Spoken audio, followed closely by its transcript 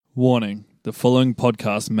Warning, the following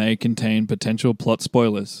podcast may contain potential plot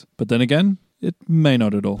spoilers, but then again, it may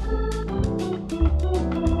not at all.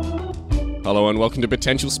 Hello and welcome to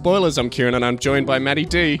Potential Spoilers. I'm Kieran and I'm joined by Maddie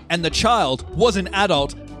D. And the child was an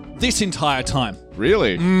adult this entire time.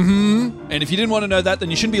 Really? And if you didn't want to know that, then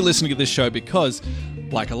you shouldn't be listening to this show because,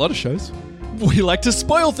 like a lot of shows, we like to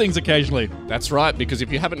spoil things occasionally. That's right, because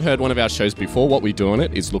if you haven't heard one of our shows before, what we do on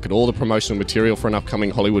it is look at all the promotional material for an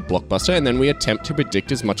upcoming Hollywood blockbuster and then we attempt to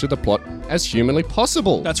predict as much of the plot as humanly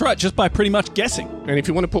possible. That's right, just by pretty much guessing. And if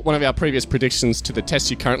you want to put one of our previous predictions to the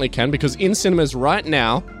test, you currently can, because in cinemas right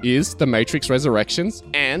now is The Matrix Resurrections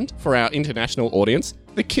and, for our international audience,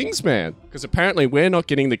 The Kingsman. Because apparently we're not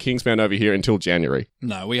getting The Kingsman over here until January.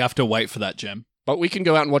 No, we have to wait for that, Gem. But we can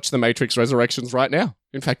go out and watch The Matrix Resurrections right now.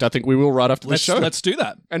 In fact, I think we will right after this show. Let's do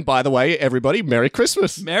that. And by the way, everybody, Merry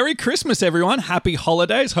Christmas. Merry Christmas, everyone. Happy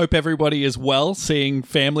holidays. Hope everybody is well, seeing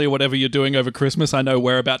family or whatever you're doing over Christmas. I know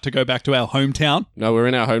we're about to go back to our hometown. No, we're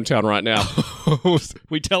in our hometown right now.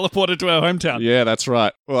 We teleported to our hometown. Yeah, that's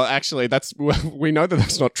right. Well, actually, we know that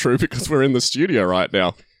that's not true because we're in the studio right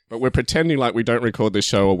now. But we're pretending like we don't record this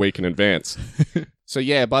show a week in advance. So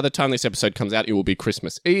yeah, by the time this episode comes out, it will be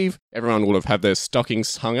Christmas Eve. Everyone will have had their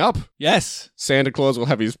stockings hung up. Yes. Santa Claus will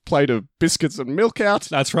have his plate of biscuits and milk out.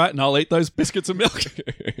 That's right, and I'll eat those biscuits and milk.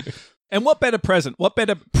 And what better present, what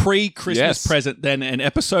better pre-Christmas present than an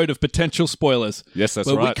episode of Potential Spoilers? Yes, that's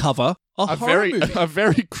where right. we cover a horror movie. A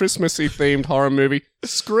very Christmassy themed horror movie,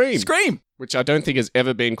 Scream. Scream! Which I don't think has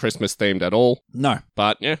ever been Christmas themed at all. No.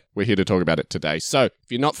 But yeah, we're here to talk about it today. So, if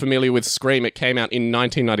you're not familiar with Scream, it came out in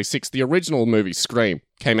 1996. The original movie, Scream,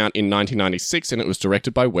 came out in 1996 and it was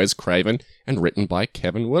directed by Wes Craven and written by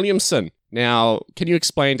Kevin Williamson. Now, can you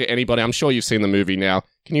explain to anybody, I'm sure you've seen the movie now,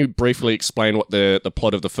 can you briefly explain what the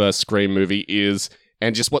plot of the first Scream movie is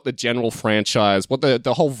and just what the general franchise, what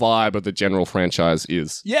the whole vibe of the general franchise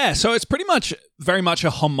is? Yeah, so it's pretty much very much a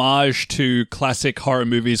homage to classic horror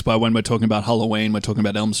movies. By when we're talking about Halloween, we're talking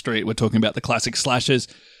about Elm Street, we're talking about the classic slashers.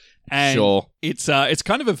 And sure. It's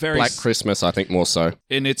kind of a very... Black Christmas, I think, more so.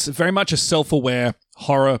 And it's very much a self-aware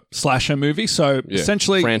horror slasher movie. So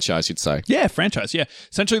essentially... Franchise, you'd say. Yeah, franchise, yeah.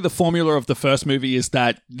 Essentially, the formula of the first movie is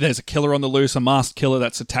that there's a killer on the loose, a masked killer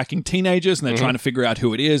that's attacking teenagers, and they're trying to figure out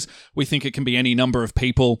who it is. We think it can be any number of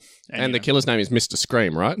people. And the killer's name is Mr.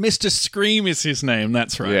 Scream, right? Mr. Scream is his name,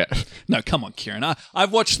 that's right. Yeah. No, come on, Kieran.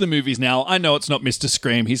 I've watched the movies now. I know it's not Mr.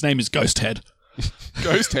 Scream. His name is Ghosthead.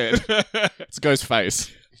 Ghosthead? It's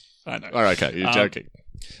Ghostface. I know. Oh, okay, you're joking.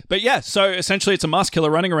 But yeah, so essentially it's a masked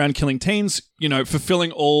killer running around killing teens,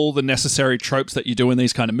 fulfilling all the necessary tropes that you do in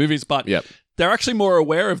these kind of movies. But they're actually more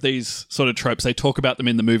aware of these sort of tropes. They talk about them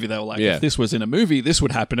in the movie. They were like, if this was in a movie, this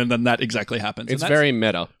would happen, and then that exactly happens. It's very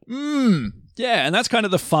meta. Yeah, and that's kind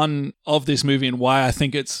of the fun of this movie and why I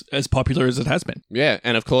think it's as popular as it has been. Yeah,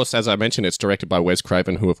 and of course, as I mentioned, it's directed by Wes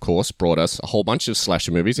Craven, who, of course, brought us a whole bunch of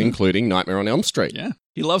slasher movies, including Nightmare on Elm Street. Yeah.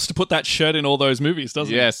 He loves to put that shirt in all those movies,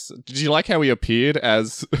 doesn't he? Yes. Did you like how he appeared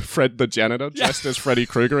as Fred the janitor, dressed as Freddy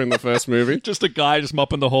Krueger in the first movie? Just a guy just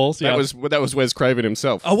mopping the halls. That was Wes Craven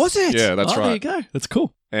himself. Oh, was it? Yeah, that's right. There you go. That's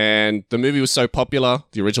cool. And the movie was so popular,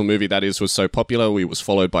 the original movie that is, was so popular, it was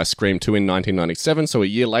followed by Scream 2 in 1997, so a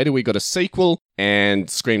year later we got a sequel, and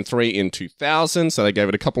Scream 3 in 2000, so they gave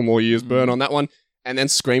it a couple more years burn on that one, and then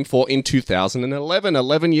Scream 4 in 2011,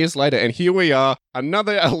 11 years later, and here we are,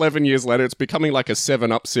 another 11 years later. It's becoming like a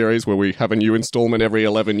 7-Up series where we have a new installment every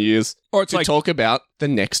 11 years or it's to talk about the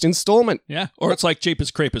next installment. Yeah, or it's like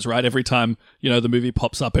Jeepers Creepers, right? Every time, the movie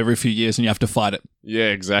pops up every few years and you have to fight it. Yeah,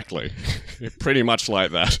 exactly. Pretty much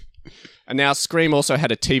like that. And now Scream also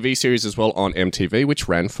had a TV series as well on MTV, which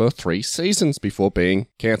ran for 3 seasons before being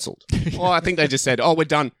cancelled. I think they just said, we're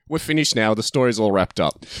done. We're finished now. The story's all wrapped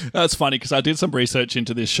up. That's funny because I did some research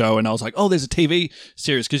into this show and I was like, there's a TV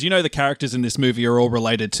series. Because the characters in this movie are all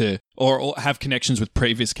related to or have connections with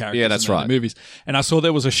previous characters in the movies. And I saw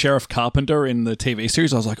there was a Sheriff Carpenter in the TV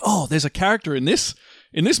series. I was like, there's a character in this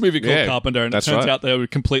movie called Carpenter, and it turns out they were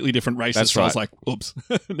completely different races. That's so I was like, oops,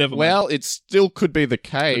 never mind. Well, it still could be the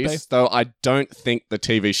case, though I don't think the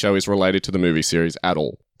TV show is related to the movie series at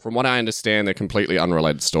all. From what I understand, they're completely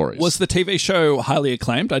unrelated stories. Was the TV show highly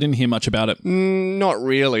acclaimed? I didn't hear much about it. Not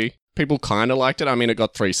really. People kind of liked it. I mean, it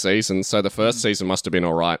got 3 seasons, so the first season must have been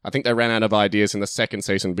all right. I think they ran out of ideas in the second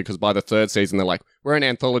season because by the third season, they're like, we're an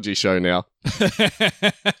anthology show now.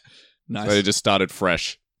 Nice. So they just started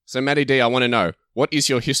fresh. So, Matty D, I want to know, what is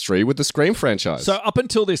your history with the Scream franchise? So up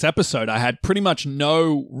until this episode, I had pretty much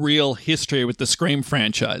no real history with the Scream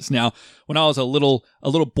franchise. Now, when I was a little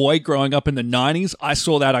boy growing up in the 90s, I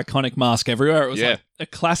saw that iconic mask everywhere. It was like a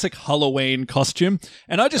classic Halloween costume.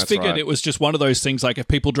 And I just figured it was just one of those things, like if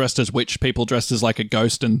people dressed as witch, people dressed as like a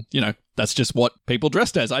ghost, and, you know, that's just what people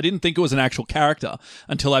dressed as. I didn't think it was an actual character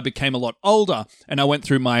until I became a lot older and I went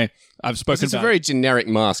through it's a very generic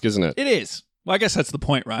mask, isn't it? It is. Well, I guess that's the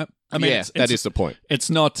point, right? I mean, that is the point.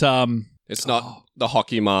 It's not... It's not the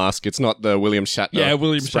hockey mask. It's not the William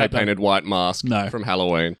Shatner spray-painted white mask from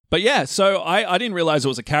Halloween. But yeah, so I didn't realize it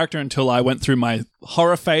was a character until I went through my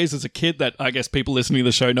horror phase as a kid that I guess people listening to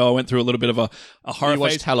the show know I went through a little bit of a horror phase. You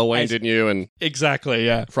watched Halloween, didn't you? And exactly,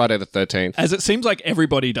 yeah. Friday the 13th. As it seems like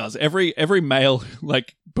everybody does. Every male,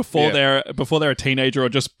 like, before they're a teenager or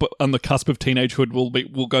just on the cusp of teenagehood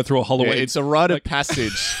will go through a Halloween. Yeah, it's a rite of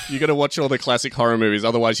passage. You got to watch all the classic horror movies,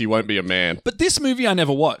 otherwise you won't be a man. But this movie I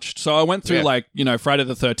never watched. So I went through Friday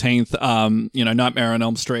the 13th, Nightmare on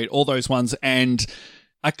Elm Street, all those ones, and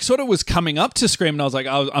I sort of was coming up to Scream and I was like,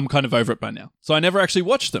 I'm kind of over it by now. So I never actually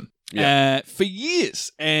watched them for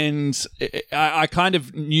years. And I kind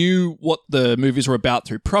of knew what the movies were about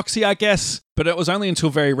through proxy, I guess. But it was only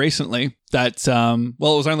until very recently that, it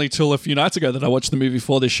was only till a few nights ago that I watched the movie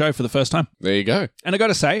for this show for the first time. There you go. And I got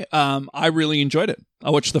to say, I really enjoyed it.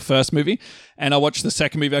 I watched the first movie and I watched the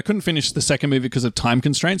second movie. I couldn't finish the second movie because of time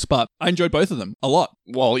constraints, but I enjoyed both of them a lot.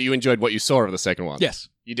 Well, you enjoyed what you saw of the second one. Yes.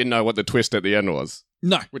 You didn't know what the twist at the end was.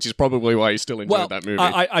 No. Which is probably why you still enjoyed that movie.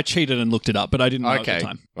 I cheated and looked it up, but I didn't know at the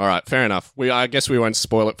time. All right, fair enough. I guess we won't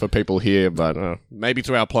spoil it for people here, but maybe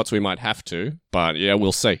through our plots we might have to. But yeah,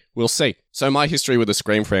 we'll see. We'll see. So my history with the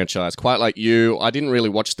Scream franchise, quite like you, I didn't really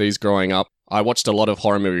watch these growing up. I watched a lot of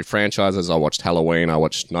horror movie franchises. I watched Halloween, I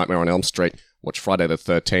watched Nightmare on Elm Street, watched Friday the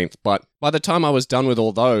 13th. But by the time I was done with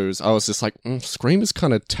all those, I was just like, Scream is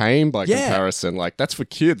kind of tame by comparison. Like, that's for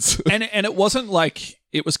kids. and it wasn't like...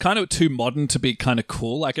 It was kind of too modern to be kind of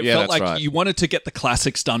cool. Like, it felt like you wanted to get the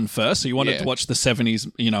classics done first. So you wanted to watch the 70s,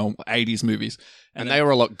 80s movies. And they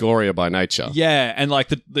were a lot gorier by nature. Yeah. And like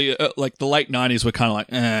the late 90s were kind of like,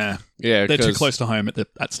 Yeah, they're too close to home at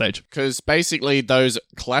that stage. Because basically those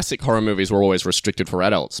classic horror movies were always restricted for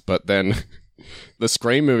adults. But then... the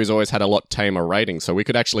Scream movies always had a lot tamer ratings, so we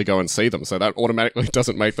could actually go and see them. So that automatically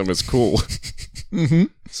doesn't make them as cool. Mm-hmm.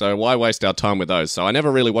 So why waste our time with those? So I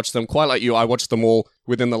never really watched them. Quite like you, I watched them all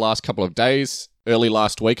within the last couple of days. Early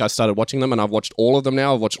last week, I started watching them, and I've watched all of them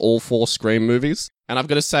now. I've watched all 4 Scream movies. And I've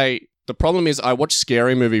got to say, the problem is I watched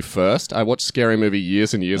Scary Movie first. I watched Scary Movie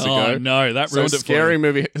years and years ago. Oh, no, that ruined it for me. Scary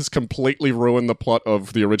Movie has completely ruined the plot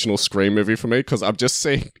of the original Scream movie for me, because I'm just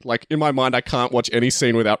seeing, like, in my mind, I can't watch any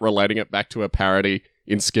scene without relating it back to a parody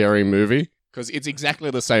in Scary Movie, because it's exactly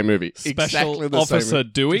the same movie. Special Officer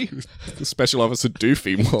Dewey? Special Officer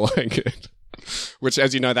Doofy, more like it. Which,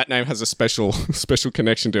 as you know, that name has a special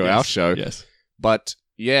connection to our show. Yes. But...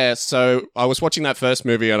 yeah, so I was watching that first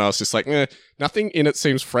movie and I was just like, nothing in it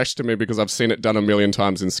seems fresh to me because I've seen it done a million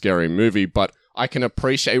times in Scary Movie, but I can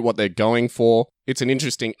appreciate what they're going for. It's an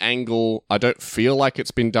interesting angle. I don't feel like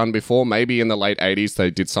it's been done before. Maybe in the late 80s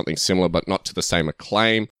they did something similar, but not to the same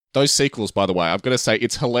acclaim. Those sequels, by the way, I've got to say,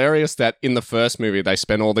 it's hilarious that in the first movie they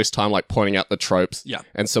spend all this time like pointing out the tropes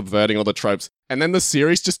and subverting all the tropes. And then the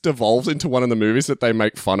series just devolves into one of the movies that they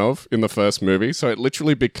make fun of in the first movie. So it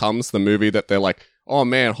literally becomes the movie that they're like, oh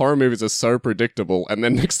man, horror movies are so predictable. And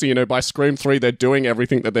then next thing you know, by Scream 3, they're doing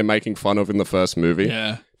everything that they're making fun of in the first movie.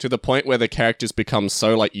 Yeah. To the point where the characters become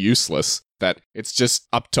so like useless that it's just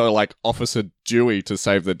up to like Officer Dewey to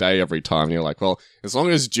save the day every time. And you're like, well, as long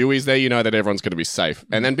as Dewey's there, you know that everyone's going to be safe.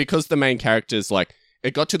 And then because the main characters, like,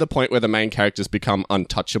 it got to the point where the main characters become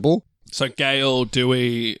untouchable. So Gale,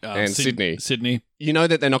 Dewey, and Sydney. You know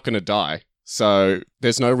that they're not going to die. So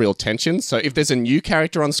there's no real tension. So if there's a new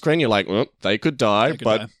character on screen, you're like, well, they could die.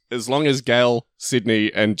 As long as Gale,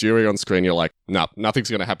 Sydney, and Dewey on screen, you're like, no, nothing's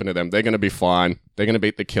going to happen to them. They're going to be fine. They're going to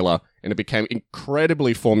beat the killer. And it became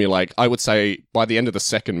incredibly formulaic, I would say, by the end of the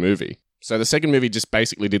second movie. So the second movie just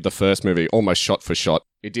basically did the first movie almost shot for shot.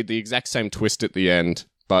 It did the exact same twist at the end,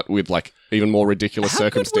 but with like even more ridiculous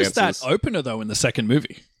circumstances. How good was that opener, though, in the second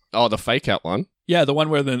movie? Oh, the fake out one? Yeah, the one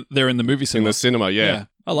where they're in the movie cinema. In the cinema, yeah.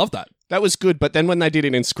 I love that. That was good, but then when they did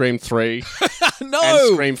it in Scream 3 no!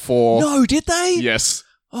 and Scream 4... No, did they? Yes.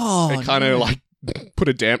 Oh, they kind of like put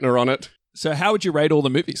a dampener on it. So how would you rate all the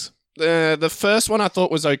movies? The first one I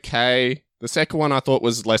thought was okay. The second one I thought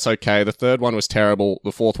was less okay. The third one was terrible.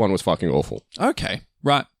 The fourth one was fucking awful. Okay,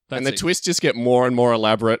 right. And the twists just get more and more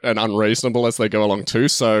elaborate and unreasonable as they go along too,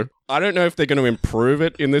 so I don't know if they're going to improve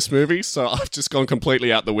it in this movie, so I've just gone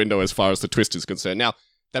completely out the window as far as the twist is concerned. Now,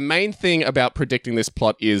 The main thing about predicting this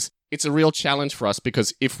plot is it's a real challenge for us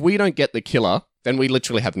because if we don't get the killer, then we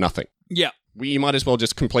literally have nothing. Yeah. We might as well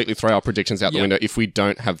just completely throw our predictions out the window if we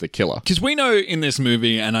don't have the killer. Because we know in this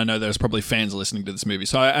movie, and I know there's probably fans listening to this movie,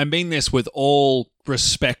 so I mean this with all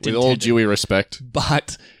respect. With all due respect.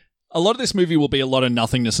 But a lot of this movie will be a lot of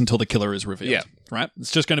nothingness until the killer is revealed. Yeah. Right?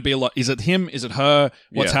 It's just going to be a lot. Is it him? Is it her?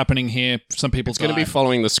 What's happening here? Some people It's going to be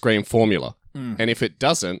following the Scream formula. And if it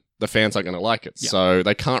doesn't, the fans aren't going to like it. Yeah. So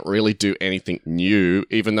they can't really do anything new,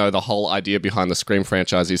 even though the whole idea behind the Scream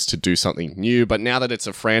franchise is to do something new. But now that it's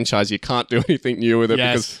a franchise, you can't do anything new with it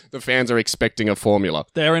because the fans are expecting a formula.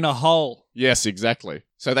 They're in a hole. Yes, exactly.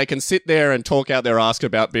 So they can sit there and talk out their ask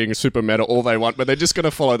about being super meta all they want, but they're just going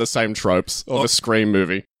to follow the same tropes of a Scream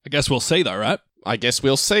movie. I guess we'll see though, right? I guess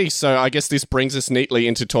we'll see. So I guess this brings us neatly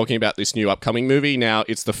into talking about this new upcoming movie. Now,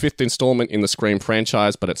 it's the 5th installment in the Scream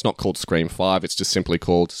franchise, but it's not called Scream 5. It's just simply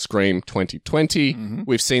called Scream 2020. Mm-hmm.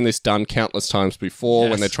 We've seen this done countless times before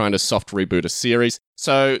when they're trying to soft reboot a series.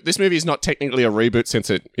 So this movie is not technically a reboot since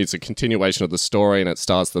it's a continuation of the story and it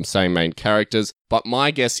stars the same main characters. But my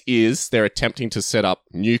guess is they're attempting to set up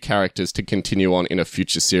new characters to continue on in a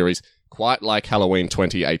future series, quite like Halloween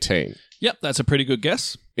 2018. Yep, that's a pretty good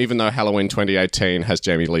guess. Even though Halloween 2018 has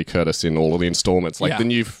Jamie Lee Curtis in all of the installments.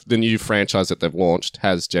 The new franchise that they've launched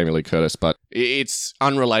has Jamie Lee Curtis, but it's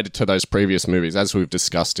unrelated to those previous movies, as we've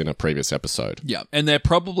discussed in a previous episode. Yeah, and they're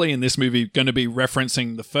probably in this movie going to be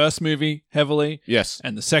referencing the first movie heavily. Yes.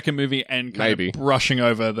 And the second movie and kind of brushing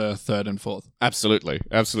over the third and fourth. Absolutely.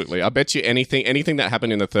 I bet you anything that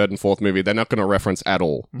happened in the third and fourth movie, they're not going to reference at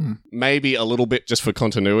all. Mm. Maybe a little bit just for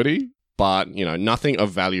continuity. But, nothing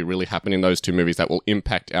of value really happened in those two movies that will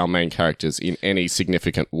impact our main characters in any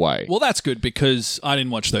significant way. Well, that's good because I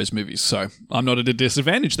didn't watch those movies, so I'm not at a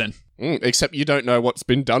disadvantage then. Except you don't know what's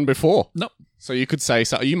been done before. Nope. So you could say,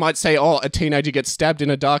 you might say, a teenager gets stabbed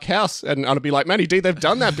in a dark house. And I'd be like, Matty D, they've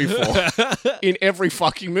done that before in every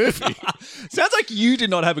fucking movie. Sounds like you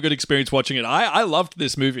did not have a good experience watching it. I loved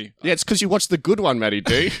this movie. Yeah, it's because you watched the good one, Matty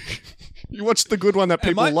D. You watched the good one that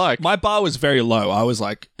people like. My bar was very low. I was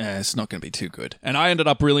like, it's not going to be too good. And I ended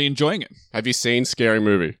up really enjoying it. Have you seen Scary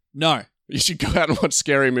Movie? No. You should go out and watch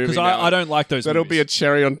Scary Movie. Because I don't like those That'll movies. be a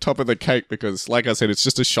cherry on top of the cake because, like I said, it's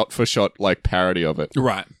just a shot-for-shot parody of it.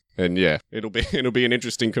 Right. And yeah, it'll be an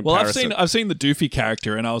interesting comparison. Well, I've seen the Doofy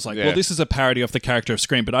character and I was like, well, this is a parody of the character of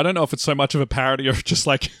Scream, but I don't know if it's so much of a parody or just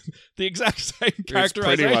like the exact same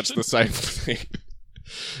characterization. It's pretty much the same thing.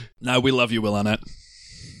 No, we love you, Will Arnett.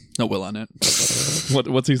 Not Will Arnett.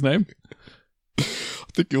 What's his name? I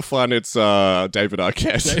think you'll find it's David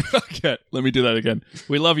Arquette. David Arquette. Let me do that again.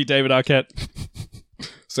 We love you, David Arquette.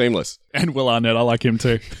 Seamless. And Will Arnett. I like him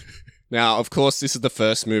too. Now, of course, this is the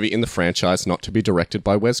first movie in the franchise not to be directed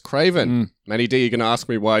by Wes Craven. Matty D, you're going to ask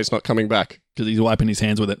me why he's not coming back. Because he's wiping his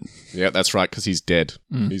hands with it. Yeah, that's right, because he's dead.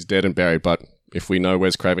 He's dead and buried, but if we know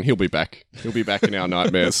Wes Craven, he'll be back. He'll be back in our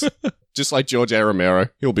nightmares. Just like George A. Romero,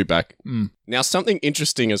 he'll be back. Now, something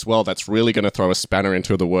interesting as well that's really going to throw a spanner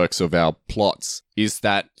into the works of our plots is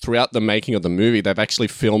that throughout the making of the movie, they've actually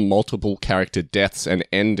filmed multiple character deaths and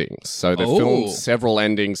endings. So they've filmed several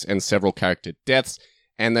endings and several character deaths,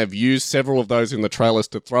 and they've used several of those in the trailers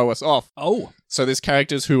to throw us off. So there's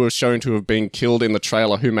characters who are shown to have been killed in the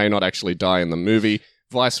trailer who may not actually die in the movie,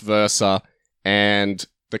 vice versa, and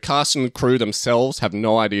the cast and crew themselves have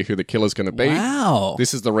no idea who the killer's going to be. Wow.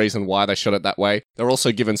 This is the reason why they shot it that way. They're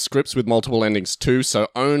also given scripts with multiple endings too, so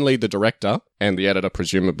only the director and the editor,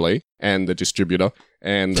 presumably, and the distributor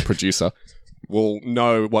and the producer will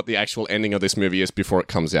know what the actual ending of this movie is before it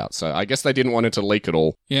comes out. So I guess they didn't want it to leak at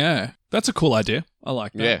all. Yeah, that's a cool idea. I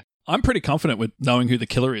like that. Yeah. I'm pretty confident with knowing who the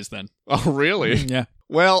killer is then. Oh, really? Yeah.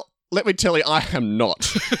 Well, let me tell you, I am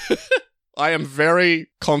not. I am very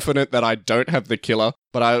confident that I don't have the killer,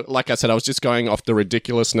 but like I said, I was just going off the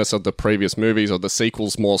ridiculousness of the previous movies or the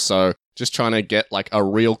sequels more so, just trying to get like a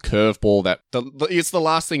real curveball that it's the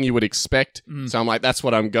last thing you would expect. So I'm like, that's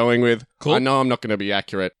what I'm going with. Cool. I know I'm not going to be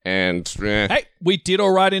accurate and... Hey, we did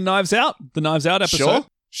all right in Knives Out, the Knives Out episode.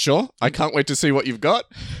 Sure. I can't wait to see what you've got.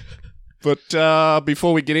 But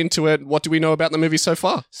before we get into it, what do we know about the movie so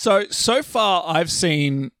far? So far I've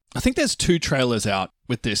seen... I think there's 2 trailers out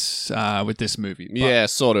with this movie. Yeah,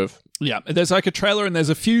 sort of. Yeah, there's like a trailer and there's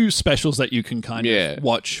a few specials that you can kind of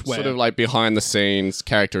watch. Sort of like behind the scenes,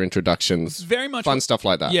 character introductions. Very much fun stuff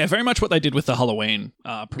like that. Yeah, very much what they did with the Halloween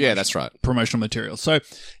that's right. Promotional material. So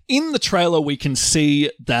in the trailer, we can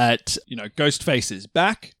see that, Ghostface is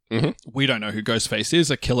back. Mm-hmm. We don't know who Ghostface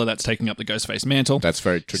is, a killer that's taking up the Ghostface mantle. That's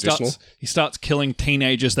very traditional. He starts killing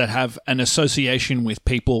teenagers that have an association with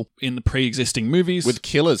people in the pre-existing movies. With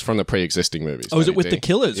killers from the pre-existing movies. Oh, is it with the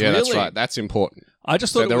killers? Yeah, really? That's right. That's important. I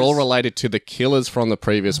just thought so they're all related to the killers from the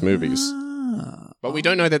previous movies. But we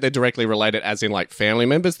don't know that they're directly related as in like family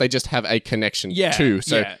members. They just have a connection too.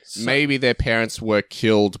 So maybe their parents were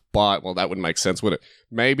killed by, well, that would make sense, wouldn't it?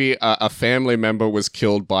 Maybe a family member was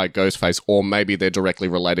killed by Ghostface, or maybe they're directly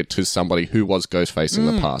related to somebody who was Ghostface in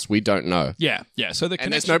the past. We don't know. Yeah. So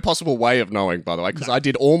and there's no possible way of knowing, by the way, because I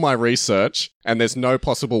did all my research and there's no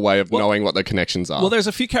possible way of knowing what the connections are. Well, there's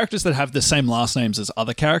a few characters that have the same last names as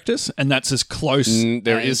other characters, and that's as close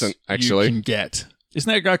there as isn't, actually. you can get. Isn't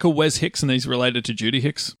there a guy called Wes Hicks and he's related to Judy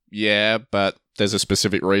Hicks? Yeah, but there's a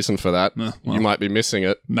specific reason for that. You might be missing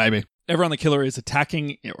it. Maybe. Everyone the killer is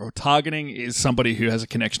attacking or targeting is somebody who has a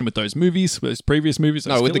connection with those movies, those previous movies.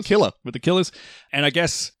 No, with the killer. With the killers. And I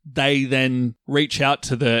guess they then reach out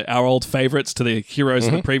to our old favorites, to the heroes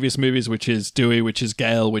of the previous movies, which is Dewey, which is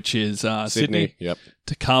Gale, which is Sydney. Yep.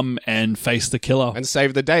 To come and face the killer. And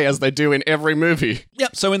save the day, as they do in every movie.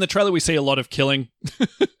 Yep. So in the trailer, we see a lot of killing.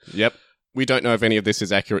 Yep. We don't know if any of this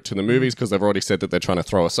is accurate to the movies because they've already said that they're trying to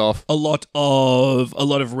throw us off. A lot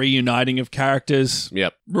of reuniting of characters.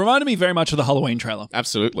 Yep. Reminded me very much of the Halloween trailer.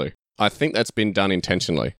 Absolutely. I think that's been done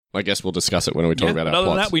intentionally. I guess we'll discuss it when we talk about our plots. Other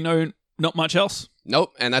than plots. that, we know not much else.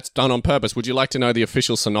 Nope, and that's done on purpose. Would you like to know the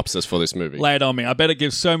official synopsis for this movie? Lay it on me. I bet it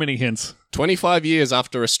gives so many hints. 25 years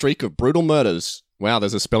after a streak of brutal murders. Wow,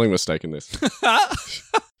 there's a spelling mistake in this.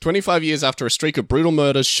 25 years after a streak of brutal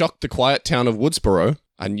murders shocked the quiet town of Woodsboro,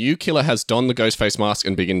 a new killer has donned the Ghostface mask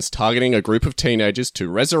and begins targeting a group of teenagers to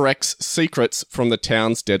resurrect secrets from the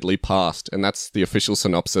town's deadly past. And that's the official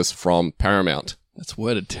synopsis from Paramount. That's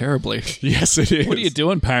worded terribly. Yes, it is. What are you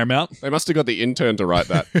doing, Paramount? They must have got the intern to write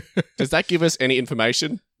that. Does that give us any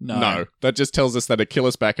information? No. That just tells us that a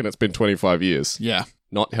killer's back and it's been 25 years. Yeah.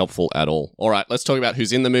 Not helpful at all. All right, let's talk about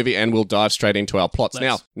who's in the movie and we'll dive straight into our plots.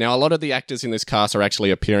 Now, a lot of the actors in this cast are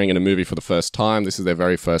actually appearing in a movie for the first time. This is their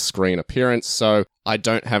very first screen appearance, so I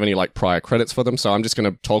don't have any prior credits for them, so I'm just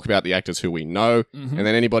going to talk about the actors who we know, and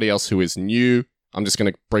then anybody else who is new, I'm just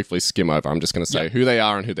going to briefly skim over. I'm just going to say who they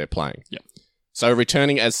are and who they're playing. Yep. So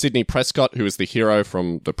returning as Sidney Prescott, who is the hero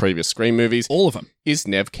from the previous Scream movies. All of them. Is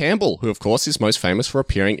Neve Campbell, who of course is most famous for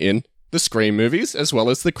appearing in the Scream movies, as well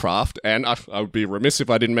as The Craft, and I would be remiss if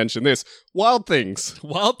I didn't mention this, Wild Things.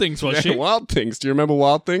 Wild Things, was she? Wild Things. Do you remember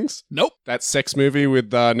Wild Things? Nope. That sex movie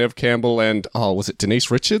with Neve Campbell and, was it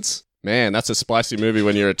Denise Richards? Man, that's a spicy movie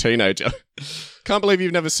when you're a teenager. Can't believe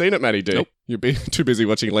you've never seen it, Matty D. Nope. You'd be too busy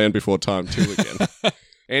watching Land Before Time 2 again.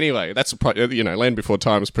 Anyway, that's, Land Before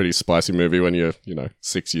Time is a pretty spicy movie when you're,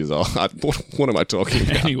 6 years old. What am I talking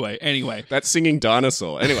about? Anyway. That singing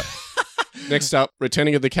dinosaur. Anyway. Next up,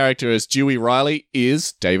 returning of the character as Dewey Riley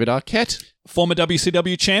is David Arquette. Former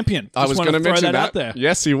WCW champion. I was going to mention that. Out there.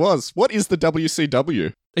 Yes, he was. What is the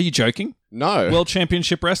WCW? Are you joking? No. World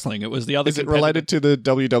Championship Wrestling. It was the other. Is it related to the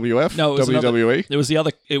WWF? No, it was WWE. It was the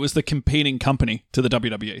other. It was the competing company to the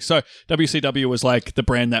WWE. So WCW was like the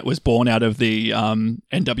brand that was born out of the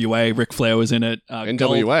NWA. Ric Flair was in it.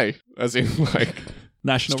 NWA, as in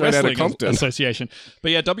National Straight Wrestling Association. But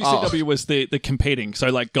yeah, WCW was the competing.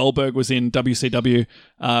 So Goldberg was in WCW.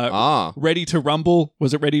 Ready to Rumble.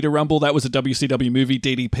 Was it Ready to Rumble? That was a WCW movie.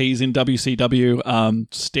 DDP's in WCW.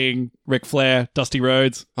 Sting, Ric Flair, Dusty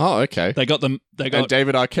Rhodes. Oh, okay. They got them. They got and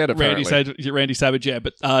David Arquette, apparently. Randy Savage, yeah.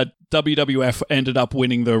 But WWF ended up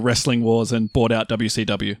winning the Wrestling Wars and bought out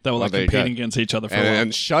WCW. They were competing against each other for a while.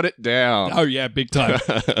 And shut it down. Oh, yeah, big time.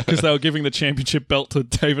 Because they were giving the championship belt to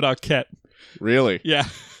David Arquette. Really? Yeah.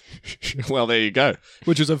 Well, there you go.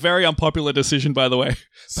 Which was a very unpopular decision, by the way.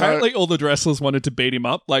 Apparently, all the wrestlers wanted to beat him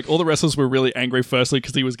up. All the wrestlers were really angry, firstly,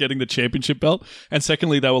 because he was getting the championship belt. And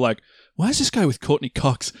secondly, they were like, why is this guy with Courtney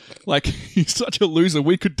Cox? He's such a loser.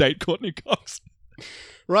 We could date Courtney Cox.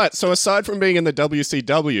 Right, so aside from being in the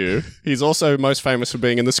WCW, he's also most famous for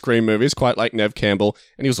being in the Scream movies, quite like Neve Campbell,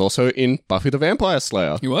 and he was also in Buffy the Vampire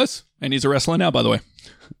Slayer. He was, and he's a wrestler now, by the way.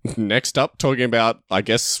 Next up, talking about, I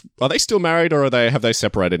guess, are they still married or have they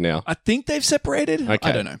separated now? I think they've separated. Okay.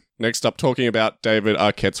 I don't know. Next up, talking about David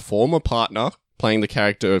Arquette's former partner, playing the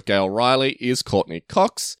character of Gale Riley, is Courtney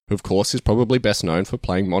Cox, who, of course, is probably best known for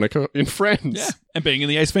playing Monica in Friends. Yeah, and being in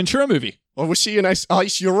the Ace Ventura movie. Or was she in Ace... Oh,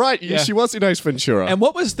 you're right. Yeah. She was in Ace Ventura. And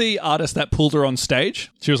what was the artist that pulled her on stage?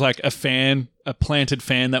 She was like a planted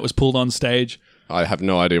fan that was pulled on stage. I have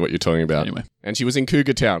no idea what you're talking about. Anyway. And she was in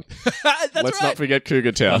Cougar Town. Let's not forget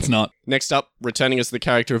Cougar Town. Let's not. Next up, returning as the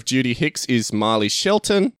character of Judy Hicks is Marley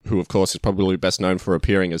Shelton, who of course is probably best known for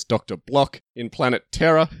appearing as Dr. Block in Planet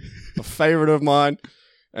Terror, a favourite of mine.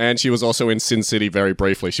 And she was also in Sin City very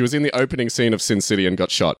briefly. She was in the opening scene of Sin City and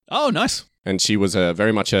got shot. Oh, nice. and she was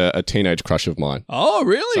very much a teenage crush of mine. Oh,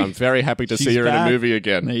 really? So I'm very happy to see her in a movie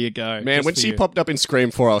again. There you go. Man, when she popped up in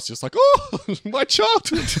Scream 4, I was just like, oh, my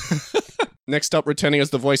childhood. Next up, returning as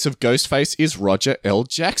the voice of Ghostface is Roger L.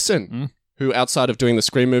 Jackson, who, outside of doing the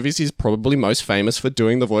Scream movies, is probably most famous for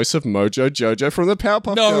doing the voice of Mojo Jojo from the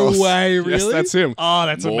Powerpuff Girls. No way, really? Yes, that's him. Oh,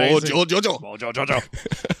 that's amazing. Mojo Jojo. Mojo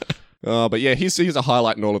Jojo. But yeah, he's a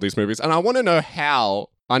highlight in all of these movies. And I want to know how.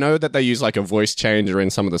 I know that they use like a voice changer in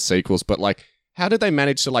some of the sequels, but like, how did they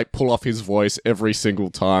manage to like pull off his voice every single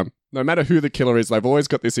time? No matter who the killer is, they've always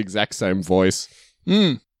got this exact same voice.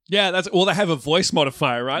 Yeah, they have a voice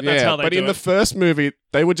modifier, right? That's how they do it. But in the first movie,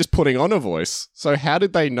 they were just putting on a voice. So how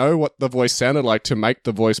did they know what the voice sounded like to make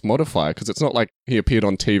the voice modifier? Because it's not like he appeared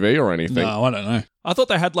on TV or anything. No, I don't know. I thought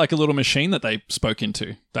they had like a little machine that they spoke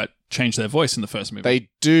into that changed their voice in the first movie. They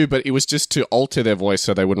do, but it was just to alter their voice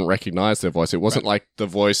so they wouldn't recognize their voice. It wasn't like the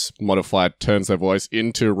voice modifier turns their voice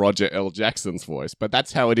into Roger L. Jackson's voice. But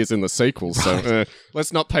that's how it is in the sequel. So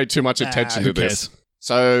let's not pay too much attention to this.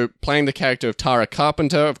 So, playing the character of Tara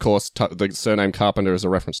Carpenter, of course, the surname Carpenter is a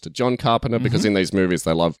reference to John Carpenter, because in these movies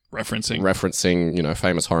they love referencing,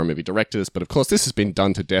 famous horror movie directors. But of course, this has been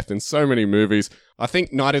done to death in so many movies. I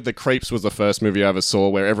think Night of the Creeps was the first movie I ever saw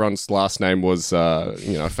where everyone's last name was, a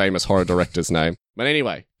famous horror director's name. But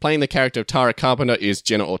anyway, playing the character of Tara Carpenter is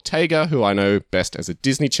Jenna Ortega, who I know best as a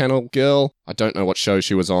Disney Channel girl. I don't know what show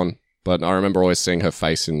she was on, but I remember always seeing her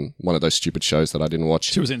face in one of those stupid shows that I didn't watch.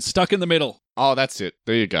 She was in Stuck in the Middle. Oh, that's it.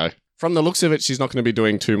 There you go. From the looks of it, she's not going to be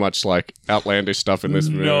doing too much, like, outlandish stuff in this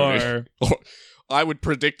movie. No. I would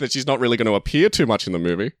predict that she's not really going to appear too much in the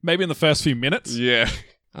movie. Maybe in the first few minutes. Yeah.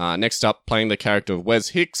 Next up, playing the character of Wes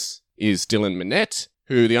Hicks is Dylan Minnette,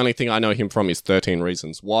 who the only thing I know him from is 13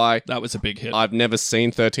 Reasons Why. That was a big hit. I've never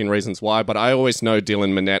seen 13 Reasons Why, but I always know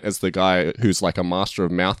Dylan Minnette as the guy who's like a master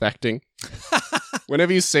of mouth acting.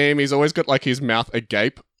 Whenever you see him, he's always got like his mouth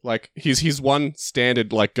agape. Like, his one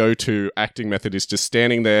standard, like, go-to acting method is just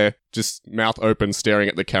standing there, just mouth open, staring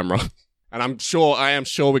at the camera. And I am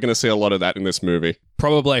sure we're going to see a lot of that in this movie.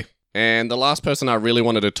 Probably. And the last person I really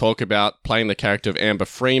wanted to talk about playing the character of Amber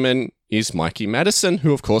Freeman is Mikey Madison,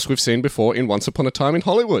 who, of course, we've seen before in Once Upon a Time in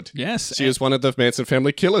Hollywood. Yes. She is one of the Manson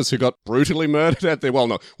family killers who got brutally murdered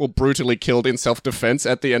brutally killed in self-defense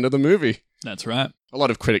at the end of the movie. That's right. A lot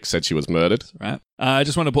of critics said she was murdered. That's right. I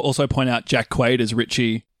just want to also point out Jack Quaid as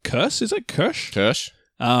Richie Kirsch. Is it Kirsch? Kirsch.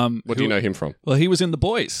 What do you know him from? Well, he was in The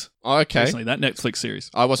Boys. Oh, okay. Recently, that Netflix series.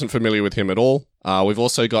 I wasn't familiar with him at all. We've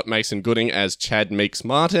also got Mason Gooding as Chad Meeks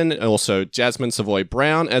Martin, also Jasmine Savoy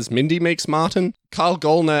Brown as Mindy Meeks Martin, Carl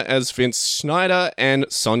Gollner as Vince Schneider, and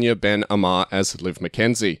Sonia Ben Amar as Liv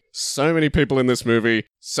McKenzie. So many people in this movie,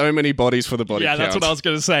 so many bodies for the body count. Yeah, that's what I was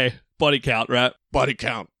going to say. Body count, right? Body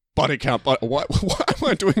count. Why am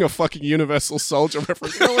I doing a fucking Universal Soldier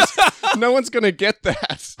reference? No one's going to get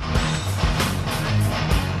that.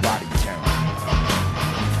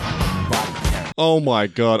 Oh my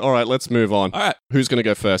God. All right, let's move on. All right. Who's going to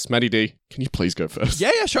go first? Maddie D, can you please go first?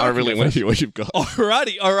 Yeah, sure. I really want to hear what you've got.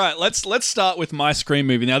 Alrighty. All right. Let's start with my Scream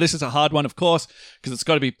movie. Now, this is a hard one, of course, because it's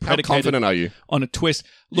got to be predicated. How confident are you? On a twist.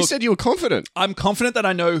 Look, you said you were confident. I'm confident that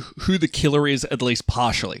I know who the killer is, at least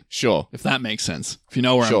partially. Sure. If that makes sense. If you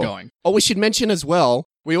know where I'm going. Oh, we should mention as well,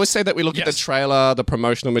 we always say that we look at the trailer, the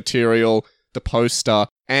promotional material, the poster,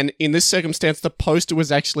 and in this circumstance, the poster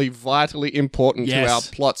was actually vitally important to our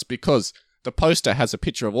plots because the poster has a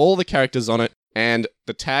picture of all the characters on it, and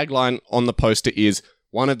the tagline on the poster is,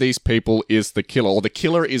 one of these people is the killer, or the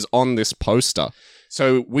killer is on this poster.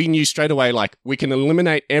 So we knew straight away, like, we can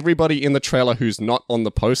eliminate everybody in the trailer who's not on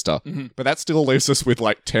the poster, but that still leaves us with,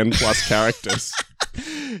 like, 10 plus characters.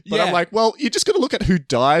 But I'm like, well, you just got to look at who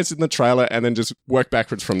dies in the trailer and then just work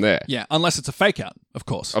backwards from there. Yeah, unless it's a fake out, of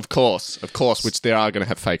course. Of course, which they are going to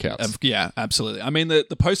have fake outs. Yeah, absolutely. I mean, the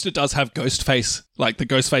poster does have Ghostface, like the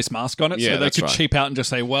Ghostface mask on it, so they could cheap out and just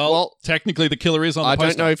say, well, technically the killer is on the poster. I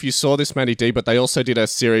don't know if you saw this, Matty D, but they also did a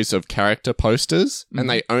series of character posters, and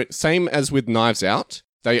they same as with Knives Out,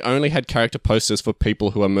 they only had character posters for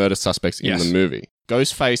people who are murder suspects in the movie.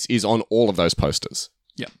 Ghostface is on all of those posters.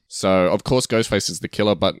 Yeah. So, of course, Ghostface is the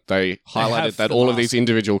killer, but they highlighted that all of these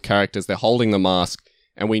individual characters, they're holding the mask,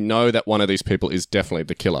 and we know that one of these people is definitely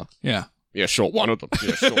the killer. Yeah. Yeah, sure, one of them.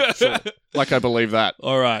 Yeah, sure. Like, I believe that.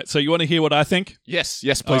 All right. So, you want to hear what I think? Yes,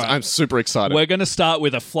 please. Right. I'm super excited. We're going to start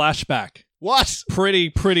with a flashback. What?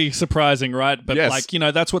 Pretty surprising, right? But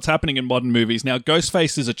that's what's happening in modern movies. Now,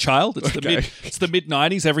 Ghostface is a child. It's the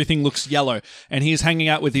mid-90s. Everything looks yellow. And he's hanging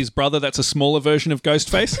out with his brother that's a smaller version of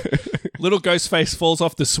Ghostface. Little Ghostface falls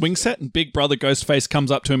off the swing set and Big Brother Ghostface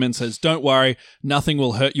comes up to him and says, "Don't worry, nothing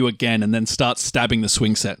will hurt you again," and then starts stabbing the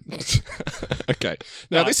swing set. Okay.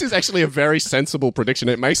 Now, this is actually a very sensible prediction.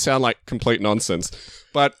 It may sound like complete nonsense,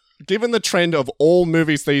 but given the trend of all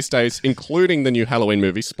movies these days, including the new Halloween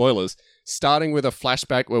movie, spoilers, starting with a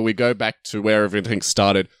flashback where we go back to where everything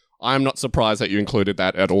started, I'm not surprised that you included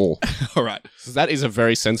that at all. All right. So that is a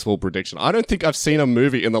very sensible prediction. I don't think I've seen a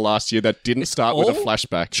movie in the last year that didn't start with a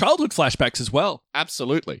flashback. Childhood flashbacks as well.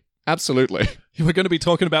 Absolutely. Absolutely. We're going to be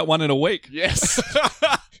talking about one in a week. Yes.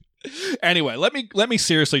 Anyway, let me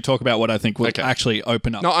seriously talk about what I think will actually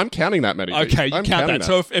open up. No, I'm counting that, Matty. Okay, you count that.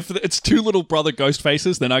 So if it's two little brother ghost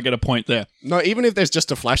faces, then I get a point there. No, even if there's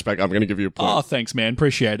just a flashback, I'm going to give you a point. Oh, thanks, man.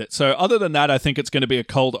 Appreciate it. So other than that, I think it's going to be a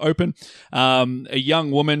cold open. A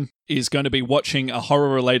young woman is going to be watching a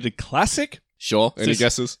horror-related classic. Sure. Any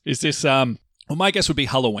guesses? Is this... well, my guess would be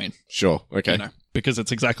Halloween. Sure. Okay. You know, because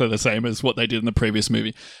it's exactly the same as what they did in the previous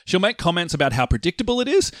movie. She'll make comments about how predictable it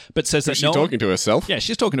is, but says that is she talking to herself? Yeah,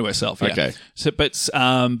 she's talking to herself. Yeah. Okay. So, but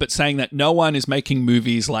saying that no one is making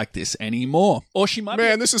movies like this anymore. Or she might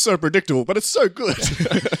this is so predictable, but it's so good.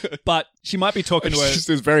 But she might be talking to her... This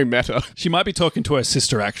is very meta. She might be talking to her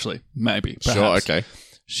sister, actually. Maybe. Perhaps. Sure, okay.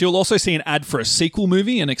 She'll also see an ad for a sequel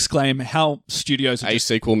movie and exclaim how studios...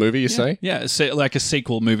 sequel movie, you say? Yeah, like a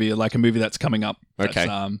sequel movie, like a movie that's coming up. Okay.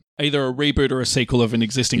 That's, either a reboot or a sequel of an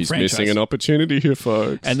existing franchise. He's missing an opportunity here,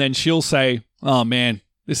 folks. And then she'll say, "Oh, man,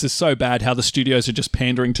 this is so bad how the studios are just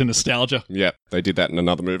pandering to nostalgia." Yeah, they did that in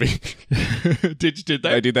another movie. Did they?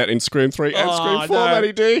 They did that in Scream 3 and Scream 4,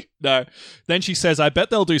 Matty D. No. Then she says, "I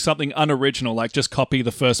bet they'll do something unoriginal, like just copy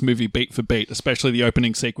the first movie beat for beat, especially the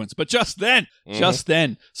opening sequence." But just then,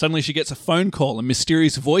 suddenly she gets a phone call and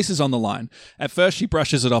mysterious voices on the line. At first, she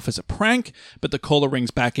brushes it off as a prank, but the caller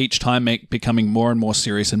rings back each time, becoming more and more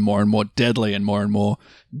serious and more deadly and more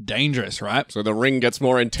dangerous, right? So the ring gets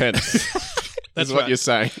more intense. That's what you're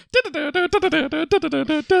saying.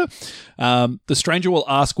 The stranger will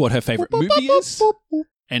ask what her favorite movie is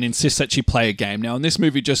and insists that she play a game. Now, in this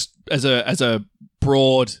movie, just as a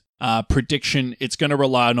broad prediction, it's going to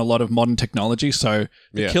rely on a lot of modern technology. So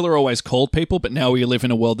the killer always called people, but now we live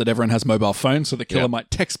in a world that everyone has mobile phones, so the killer might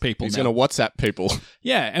text people. He's going to WhatsApp people.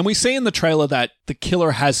 Yeah, and we see in the trailer that the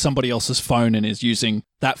killer has somebody else's phone and is using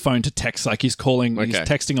that phone to text. Like he's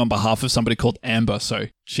texting on behalf of somebody called Amber. So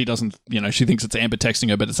she doesn't, she thinks it's Amber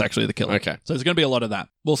texting her, but it's actually the killer. Okay. So there's going to be a lot of that.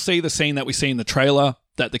 We'll see the scene that we see in the trailer,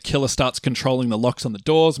 that the killer starts controlling the locks on the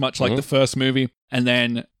doors, much like the first movie, and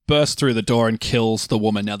then bursts through the door and kills the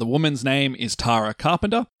woman. Now, the woman's name is Tara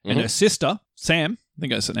Carpenter, and her sister, Sam, I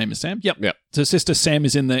think her name is Sam. Yep. So sister Sam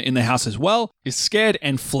is in the house as well, is scared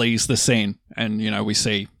and flees the scene. And, we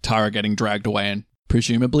see Tara getting dragged away and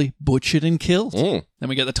presumably butchered and killed. Then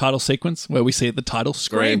we get the title sequence where we see the title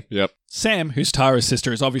Scream. Yep. Sam, who's Tara's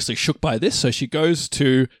sister, is obviously shook by this, so she goes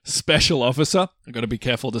to Special Officer, I've got to be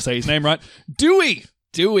careful to say his name right, Dewey,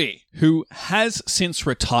 who has since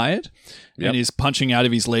retired and is punching out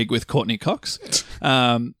of his league with Courtney Cox.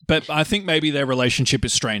 But I think maybe their relationship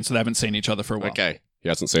is strained, so they haven't seen each other for a while. Okay. He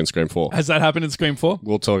hasn't seen Scream 4. Has that happened in Scream 4?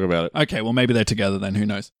 We'll talk about it. Okay, well, maybe they're together then. Who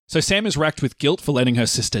knows? So Sam is racked with guilt for letting her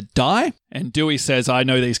sister die, and Dewey says, I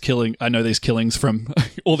know these killings from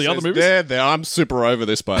all the other movies. There, I'm super over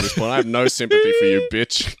this by this point. I have no sympathy for you,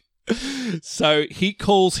 bitch. So he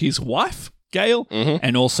calls his wife, Gail,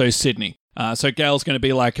 and also Sydney. So Gail's going to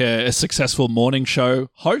be like a successful morning show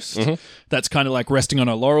host that's kind of like resting on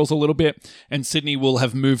her laurels a little bit. And Sydney will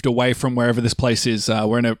have moved away from wherever this place is.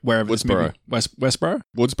 Wherever this movie... Westboro?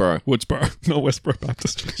 Woodsboro. Not Westboro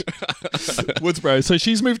Baptist. Woodsboro. So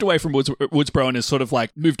she's moved away from Woodsboro and is sort of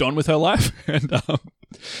like moved on with her life. And,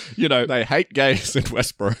 they hate gays in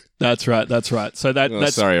Westboro. That's right. So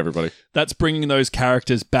that's... Sorry, everybody. That's bringing those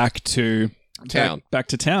characters back to... Town. Back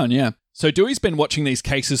to town, yeah. So Dewey's been watching these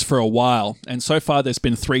cases for a while, and so far there's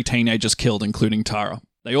been 3 teenagers killed, including Tara.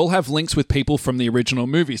 They all have links with people from the original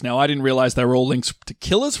movies. Now, I didn't realize they were all links to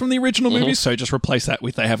killers from the original movies, so just replace that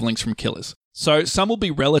with they have links from killers. So some will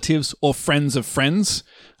be relatives or friends of friends.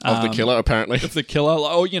 Of the killer, apparently. Of the killer.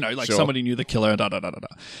 Or, somebody knew the killer,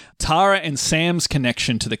 Tara and Sam's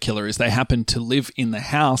connection to the killer is they happen to live in the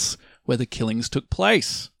house where the killings took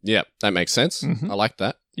place. Yeah, that makes sense. I like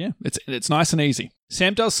that. Yeah, it's nice and easy.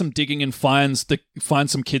 Sam does some digging and finds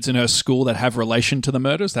some kids in her school that have relation to the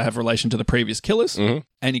murders, that have relation to the previous killers, and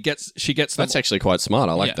she gets them. That's actually quite smart.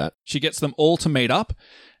 I like that. She gets them all to meet up,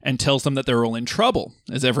 and tells them that they're all in trouble,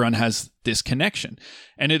 as everyone has this connection.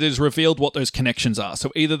 And it is revealed what those connections are.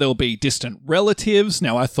 So either there'll be distant relatives.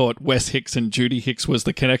 Now, I thought Wes Hicks and Judy Hicks was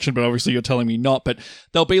the connection, but obviously you're telling me not. But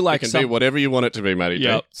there'll be like it can be whatever you want it to be, Matty.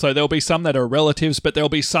 Yeah. So there'll be some that are relatives, but there'll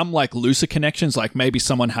be some like looser connections, like maybe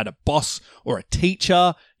someone had a boss or a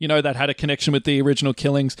teacher, that had a connection with the original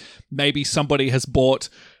killings. Maybe somebody has bought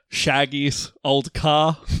Shaggy's old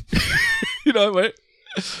car. Mate.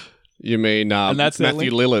 You mean and that's Matthew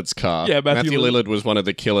Lillard's car? Yeah, Matthew Lillard was one of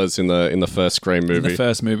the killers in the first Scream movie. In the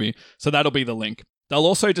first movie. So that'll be the link. They'll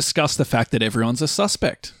also discuss the fact that everyone's a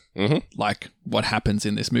suspect. Mm-hmm. Like what happens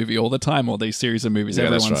in this movie all the time, or these series of movies. Yeah,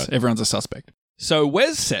 everyone's a suspect. So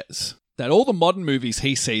Wes says that all the modern movies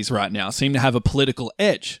he sees right now seem to have a political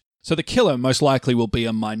edge. So the killer most likely will be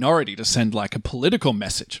a minority to send like a political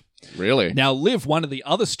message. Really? Now, Liv, one of the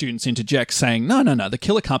other students, interjects saying, no, the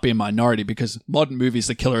killer can't be a minority because modern movies,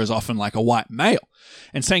 the killer is often like a white male.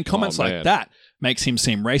 And saying comments like that makes him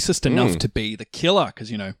seem racist enough to be the killer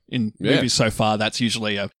because, in movies so far, that's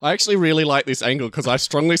usually I actually really like this angle because I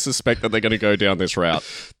strongly suspect that they're going to go down this route.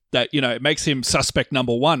 That, it makes him suspect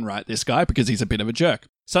number one, right, this guy, because he's a bit of a jerk.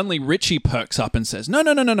 Suddenly, Richie perks up and says, no.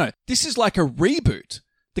 This is like a reboot.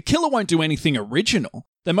 The killer won't do anything original.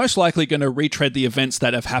 They're most likely going to retread the events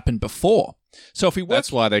that have happened before. So if we work...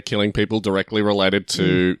 That's why they're killing people directly related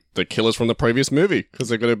to the killers from the previous movie, because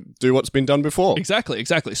they're going to do what's been done before. Exactly.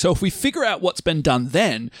 So if we figure out what's been done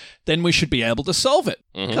then we should be able to solve it.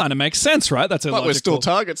 Mm-hmm. Kind of makes sense, right? That's But we're still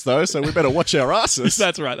targets, though, so we better watch our asses.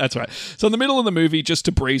 That's right. So in the middle of the movie, just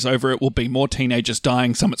to breeze over it, will be more teenagers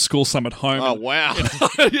dying, some at school, some at home. Oh, wow.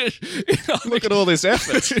 Look at all this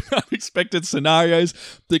effort. Unexpected scenarios.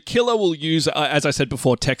 The killer will use, as I said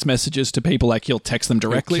before, text messages to people. Like he'll text them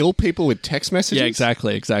directly. He'll kill people with text messages? Yeah,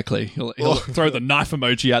 exactly. He'll throw the knife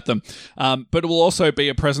emoji at them. But it will also be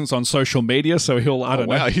a presence on social media, so he'll, I don't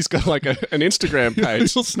know. Wow, he's got like an Instagram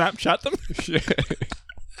page. He'll Snapchat them. Yeah.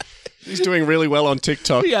 He's doing really well on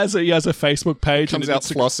TikTok. He has a Facebook page. Comes out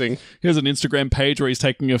flossing. He has an Instagram page where he's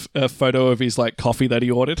taking a photo of his like coffee that he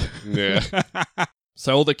ordered. Yeah.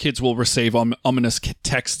 So all the kids will receive ominous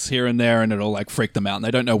texts here and there, and it'll like freak them out, and they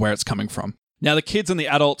don't know where it's coming from. Now, the kids and the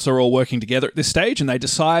adults are all working together at this stage, and they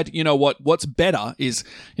decide, what's better is,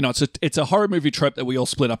 it's a horror movie trope that we all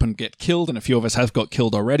split up and get killed, and a few of us have got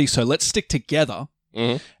killed already, so let's stick together,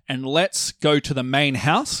 and let's go to the main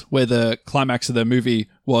house, where the climax of the movie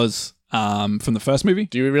was from the first movie.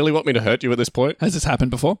 Do you really want me to hurt you at this point? Has this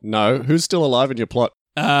happened before? No. Who's still alive in your plot?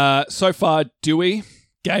 So far, Dewey,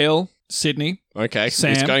 Gail, Sydney. Okay.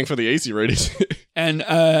 Sam. He's going for the easy route. And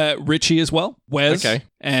Richie as well. Wes. Okay.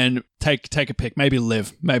 And take a pick. Maybe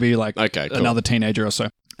Liv. Maybe like another teenager or so.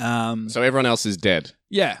 So everyone else is dead?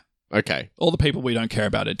 Yeah. Okay. All the people we don't care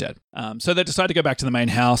about are dead. So they decide to go back to the main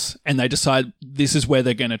house, and they decide this is where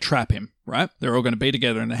they're going to trap him, right? They're all going to be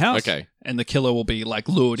together in the house. Okay. And the killer will be like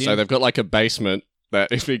lured in. So they've got like a basement that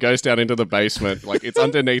if he goes down into the basement, like it's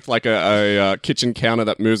underneath like a kitchen counter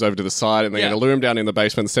that moves over to the side, and they're going to lure him down in the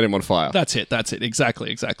basement and set him on fire. That's it.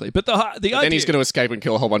 Exactly. But the idea... Then he's going to escape and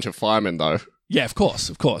kill a whole bunch of firemen, though. Yeah, of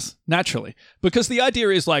course, naturally. Because the idea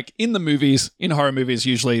is like in the movies, in horror movies,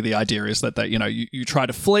 usually the idea is that you try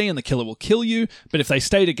to flee and the killer will kill you. But if they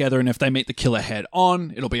stay together and if they meet the killer head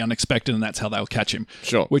on, it'll be unexpected, and that's how they'll catch him.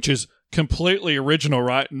 Sure. Which is completely original,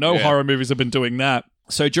 right? No horror movies have been doing that.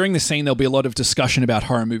 So during the scene, there'll be a lot of discussion about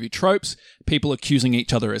horror movie tropes, people accusing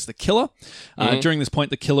each other as the killer. During this point,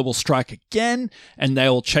 the killer will strike again, and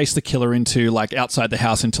they'll chase the killer into like outside the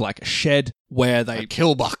house into like a shed where they... A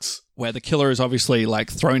kill box. Where the killer has obviously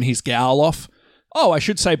like thrown his gowl off. Oh, I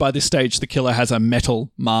should say by this stage, the killer has a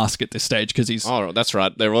metal mask at this stage because he's... Oh, that's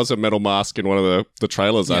right. There was a metal mask in one of the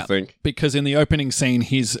trailers, I think. Because in the opening scene,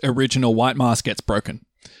 his original white mask gets broken.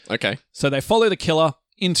 Okay. So they follow the killer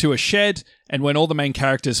into a shed, and when all the main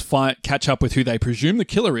characters catch up with who they presume the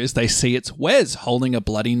killer is, they see it's Wes holding a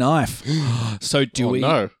bloody knife. So Dewey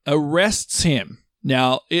arrests him.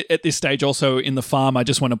 Now, at this stage, also in the farm, I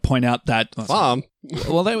just want to point out that... Farm?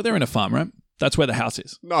 Well, they're in a farm, right? That's where the house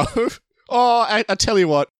is. No. Oh, I tell you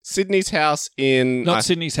what, Sydney's house in... Not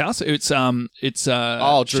Sydney's house, it's Drew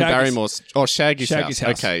Barrymore's... Oh, Shaggy's house.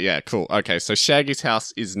 Okay, yeah, cool. Okay, so Shaggy's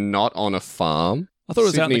house is not on a farm. I thought it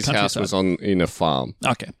was Sydney's out in the house was in a farm.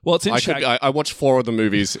 Okay. Well, it's in Shaggy. I watched 4 of the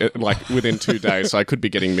movies like within 2 days, so I could be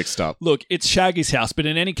getting mixed up. Look, it's Shaggy's house, but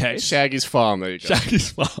in any case... Shaggy's farm, there you go.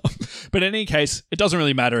 Shaggy's farm. But in any case, it doesn't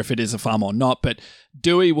really matter if it is a farm or not, but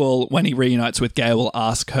Dewey will, when he reunites with Gail, will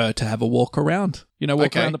ask her to have a walk around.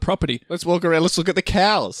 Walk around the property. Let's walk around. Let's look at the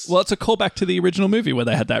cows. Well, it's a callback to the original movie where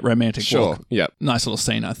they had that romantic walk. Sure, yeah. Nice little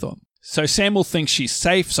scene, I thought. So Samuel thinks she's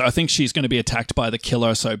safe, so I think she's going to be attacked by the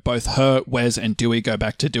killer. So both her, Wes, and Dewey go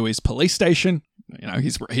back to Dewey's police station. You know,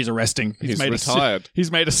 he's arresting. He's retired.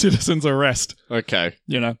 He's made a citizen's arrest. Okay.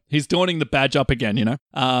 You know, he's donning the badge up again, you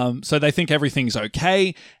know. So they think everything's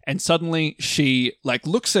okay. And suddenly she, like,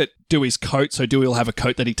 looks at Dewey's coat. So Dewey will have a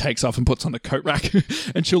coat that he takes off and puts on the coat rack.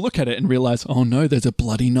 And she'll look at it and realize, oh no, there's a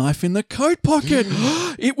bloody knife in the coat pocket.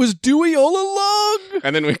 It was Dewey all along.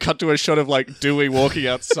 And then we cut to a shot of, like, Dewey walking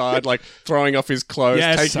outside, like, throwing off his clothes,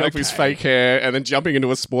 taking off his fake hair, and then jumping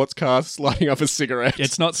into a sports car, lighting up a cigarette.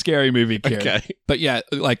 It's not Scary Movie, Kieran. Okay. But yeah,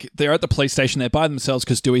 like, they're at the police station. They're by themselves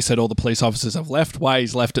because Dewey said all the police officers have left. Why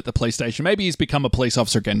he's left at the police station? Maybe he's become a police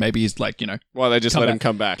officer again. Maybe he's, like, you know... Why they just let him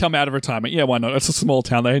come back? Come out of retirement. Yeah, why not? It's a small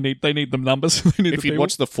town. They need the numbers. If you'd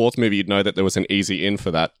watched the fourth movie, you'd know that there was an easy in for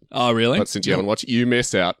that. Oh, really? But since you haven't watched it, you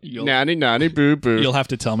miss out. Nanny, boo, boo. You'll have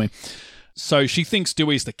to tell me. So she thinks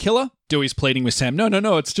Dewey's the killer. Dewey's pleading with Sam,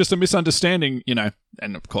 no, it's just a misunderstanding, you know.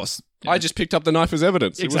 And of course... I just picked up the knife as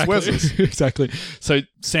evidence. Exactly. It was Wes's. Exactly. So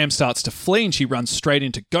Sam starts to flee and she runs straight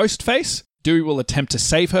into Ghostface. Dewey will attempt to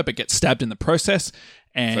save her but gets stabbed in the process.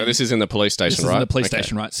 And so this is in the police station, right? This is in the police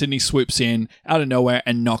station, right? Sydney swoops in out of nowhere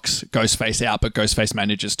and knocks Ghostface out, but Ghostface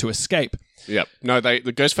manages to escape. Yep. No, the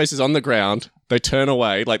Ghostface is on the ground. They turn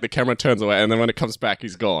away, like the camera turns away, and then when it comes back,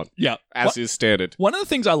 he's gone. Yeah. As is standard. One of the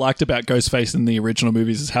things I liked about Ghostface in the original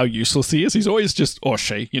movies is how useless he is. He's always just, or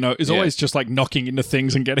she, you know, is always just like knocking into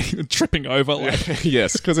things and getting, tripping over. Like.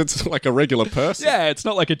 Yes, because it's like a regular person. Yeah, it's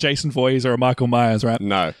not like a Jason Voorhees or a Michael Myers, right?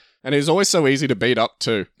 No. And he's always so easy to beat up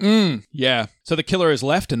too. Yeah. So the killer is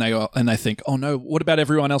left and they think, oh no, what about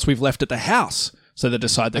everyone else we've left at the house? So they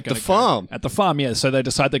decide they're going to farm. At the farm, yeah. So they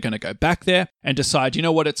decide they're going to go back there and decide, you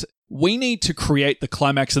know what, we need to create the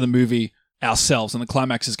climax of the movie ourselves, and the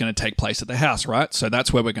climax is going to take place at the house, right? So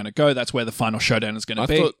that's where we're going to go. That's where the final showdown is going to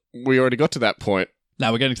be. I thought we already got to that point.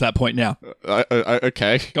 No, we're getting to that point now.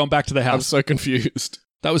 Okay. Going back to the house. I'm so confused.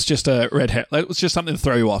 That was just a red hair. That was just something to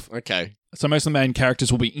throw you off. Okay. So most of the main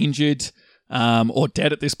characters will be injured or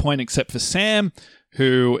dead at this point, except for Sam,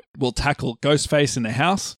 who will tackle Ghostface in the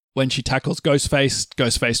house. When she tackles Ghostface,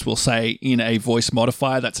 Ghostface will say in a voice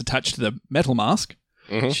modifier that's attached to the metal mask,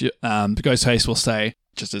 Ghostface will say,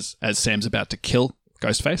 just as Sam's about to kill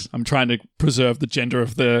Ghostface. I'm trying to preserve the gender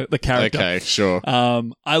of the character. Okay, sure.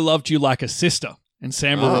 I loved you like a sister. And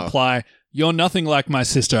Sam will reply, you're nothing like my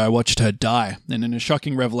sister. I watched her die. And in a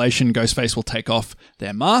shocking revelation, Ghostface will take off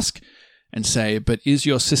their mask and say, but is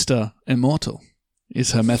your sister immortal?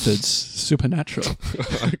 Is her methods supernatural?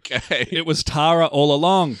 Okay. It was Tara all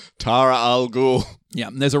along. Tara Al Ghul. Yeah,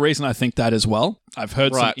 and there's a reason I think that as well. I've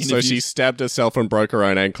heard some interviews. So she stabbed herself and broke her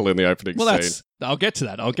own ankle in the opening scene. I'll get to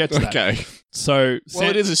that. Okay. So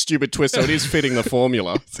it is a stupid twist, so it is fitting the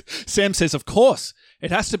formula. Sam says, of course,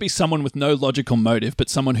 it has to be someone with no logical motive, but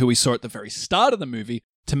someone who we saw at the very start of the movie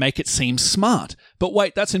to make it seem smart. But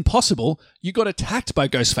wait, that's impossible. You got attacked by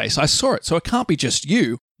Ghostface. I saw it, so it can't be just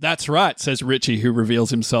you. That's right, says Richie, who reveals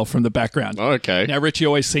himself from the background. Okay. Now, Richie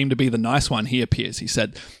always seemed to be the nice one. He appears.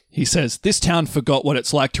 He says, this town forgot what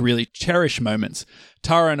it's like to really cherish moments.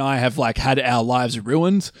 Tara and I have had our lives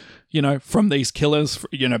ruined, from these killers,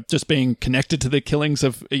 just being connected to the killings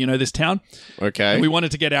of, this town. Okay. And we wanted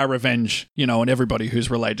to get our revenge, on everybody who's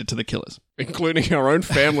related to the killers. Including our own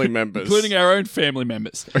family members.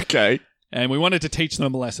 Okay. And we wanted to teach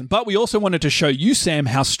them a lesson. But we also wanted to show you, Sam,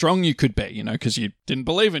 how strong you could be, because you didn't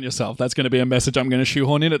believe in yourself. That's going to be a message I'm going to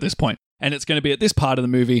shoehorn in at this point. And it's going to be at this part of the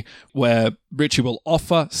movie where Richie will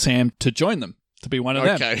offer Sam to join them, to be one of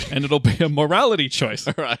them. And it'll be a morality choice.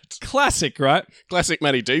 All right. Classic, right? Classic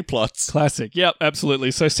Matty D plots. Classic. Yep,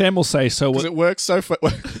 absolutely. So Sam will say, because it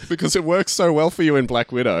works so well for you in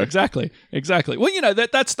Black Widow. Exactly. Well,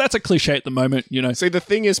 that's a cliche at the moment, See, the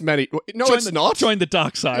thing is, Matty, not. Join the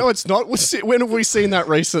dark side. No, it's not. When have we seen that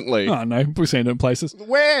recently? Oh, no. We've seen it in places.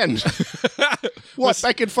 When? What,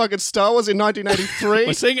 back in fucking Star Wars in 1983?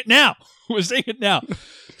 We're seeing it now.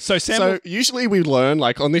 So usually we learn,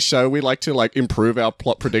 on this show, we like to improve our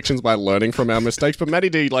plot predictions by learning from our mistakes, but Matty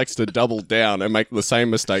D likes to double down and make the same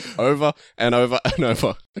mistake over and over and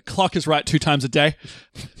over. The clock is right 2 times a day.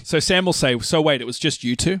 So Sam will say, so wait, it was just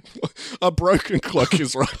you two? A broken clock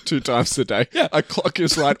is right 2 times a day. Yeah. A clock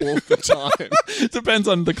is right all the time. Depends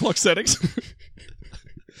on the clock settings.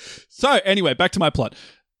 So anyway, back to my plot.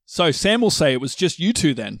 So Sam will say, it was just you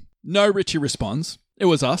two then. No, Richie responds, it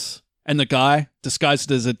was us. And the guy,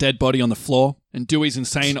 disguised as a dead body on the floor, and Dewey's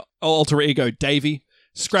insane alter ego, Davey,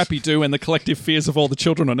 Scrappy-Doo, and the collective fears of all the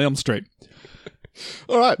children on Elm Street.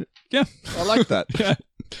 All right. Yeah. I like that. Yeah.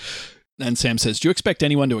 And Sam says, do you expect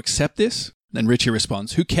anyone to accept this? Then Richie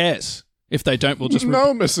responds, who cares? If they don't, we'll just...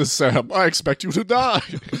 No, Mrs. Sam, I expect you to die.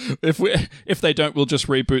 If they don't, we'll just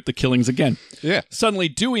reboot the killings again. Yeah. Suddenly,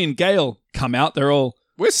 Dewey and Gale come out. They're all...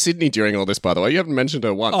 Where's Sydney during all this, by the way? You haven't mentioned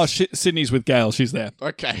her once. Oh, Sydney's with Gale. She's there.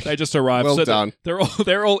 Okay. They just arrived. Well done.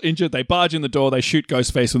 They're all injured. They barge in the door. They shoot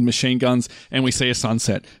Ghostface with machine guns, and we see a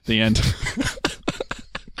sunset. The end.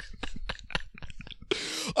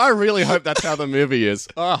 I really hope that's how the movie is.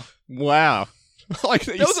 Oh, wow.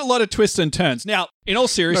 There was a lot of twists and turns. Now, in all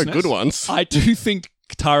seriousness, no good ones. I do think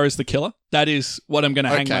Tara's the killer. That is what I'm going to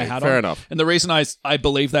hang my hat on. Fair enough. And the reason I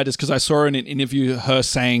believe that is because I saw in an interview her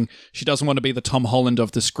saying she doesn't want to be the Tom Holland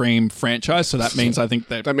of the Scream franchise. So that means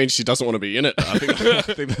that means she doesn't want to be in it. I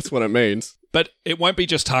think that's what it means. But it won't be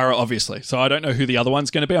just Tara, obviously. So I don't know who the other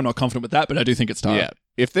one's going to be. I'm not confident with that, but I do think it's Tara. Yeah.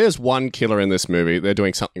 If there's one killer in this movie, they're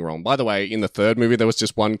doing something wrong. By the way, in the third movie, there was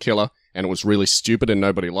just one killer, and it was really stupid and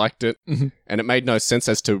nobody liked it. Mm-hmm. And it made no sense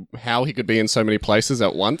as to how he could be in so many places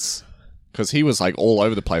at once. Because he was like all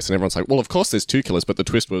over the place, and everyone's like, well, of course there's two killers, but the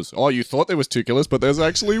twist was, oh, you thought there was two killers, but there's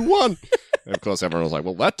actually one. And of course everyone was like,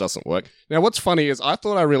 well, that doesn't work. Now, what's funny is I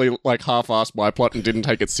thought I really like half-assed my plot and didn't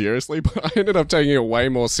take it seriously, but I ended up taking it way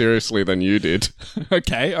more seriously than you did.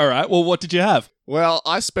 Okay, all right. Well, what did you have? Well,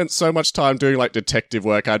 I spent so much time doing like detective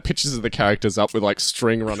work. I had pictures of the characters up with like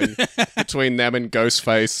string running between them and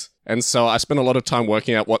Ghostface. And so I spent a lot of time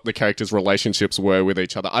working out what the characters' relationships were with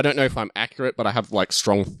each other. I don't know if I'm accurate, but I have like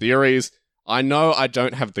strong theories. I know I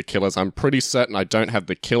don't have the killers. I'm pretty certain I don't have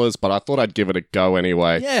the killers, but I thought I'd give it a go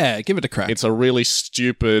anyway. Yeah, give it a crack. It's a really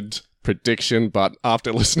stupid prediction, but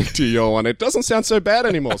after listening to your one, it doesn't sound so bad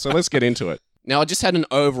anymore. So let's get into it. Now, I just had an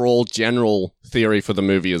overall general theory for the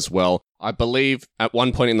movie as well. I believe at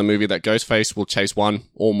one point in the movie that Ghostface will chase one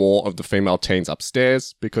or more of the female teens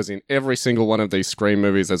upstairs, because in every single one of these Scream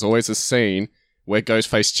movies, there's always a scene where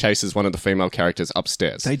Ghostface chases one of the female characters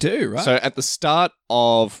upstairs. They do, right? So at the start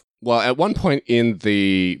of... Well, at one point in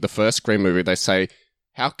the first Scream movie, they say,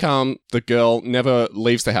 how come the girl never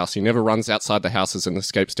leaves the house? She never runs outside the houses and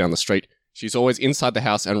escapes down the street. She's always inside the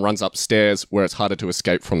house and runs upstairs where it's harder to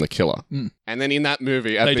escape from the killer. Mm. And then in that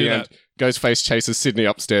movie, at the end, Ghostface chases Sydney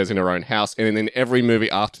upstairs in her own house. And then in every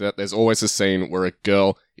movie after that, there's always a scene where a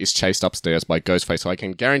girl is chased upstairs by Ghostface. So I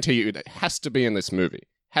can guarantee you it has to be in this movie.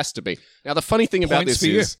 Has to be. Now, the funny thing about this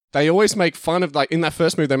is they always make fun of, like, in that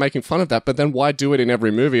first movie, they're making fun of that, but then why do it in every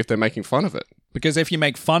movie if they're making fun of it? Because if you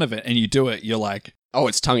make fun of it and you do it, you're like... Oh,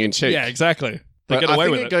 it's tongue-in-cheek. Yeah, exactly. They get away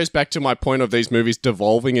with it. I think it goes back to my point of these movies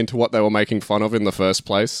devolving into what they were making fun of in the first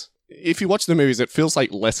place. If you watch the movies, it feels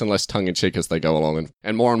like less and less tongue-in-cheek as they go along,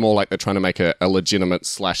 and more like they're trying to make a legitimate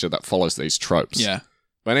slasher that follows these tropes. Yeah.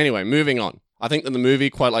 But anyway, moving on. I think that the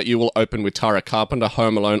movie, quite like you, will open with Tara Carpenter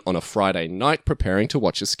home alone on a Friday night preparing to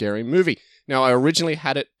watch a scary movie. Now, I originally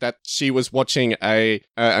had it that she was watching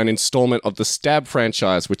an installment of the Stab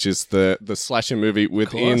franchise, which is the slasher movie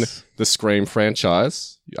within the Scream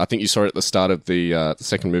franchise. I think you saw it at the start of the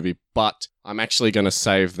second movie, but I'm actually going to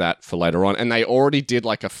save that for later on. And they already did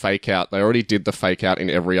like a fake out. They already did the fake out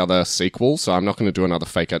in every other sequel, so I'm not going to do another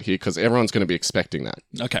fake out here because everyone's going to be expecting that.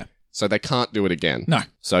 Okay. So they can't do it again. No.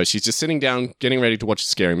 So she's just sitting down, getting ready to watch a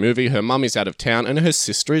scary movie. Her mum is out of town and her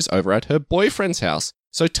sister is over at her boyfriend's house.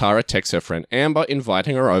 So Tara texts her friend Amber,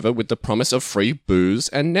 inviting her over with the promise of free booze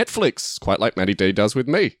and Netflix, quite like Maddie D does with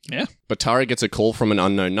me. Yeah. But Tara gets a call from an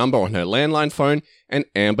unknown number on her landline phone, and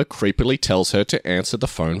Amber creepily tells her to answer the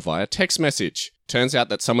phone via text message. Turns out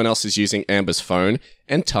that someone else is using Amber's phone,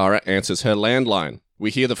 and Tara answers her landline. We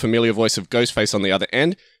hear the familiar voice of Ghostface on the other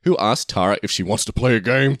end, who asks Tara if she wants to play a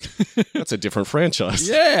game. That's a different franchise.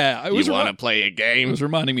 Yeah. You want to play a game? It was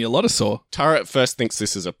reminding me a lot of Saw. Tara at first thinks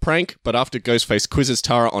this is a prank, but after Ghostface quizzes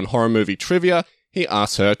Tara on horror movie trivia, he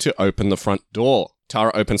asks her to open the front door.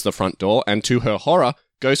 Tara opens the front door, and to her horror,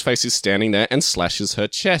 Ghostface is standing there and slashes her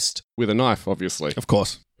chest. With a knife, obviously. Of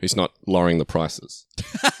course. He's not lowering the prices.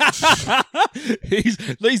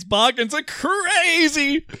 These bargains are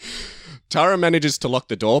crazy! Tara manages to lock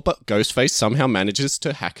the door, but Ghostface somehow manages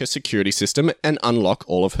to hack her security system and unlock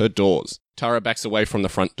all of her doors. Tara backs away from the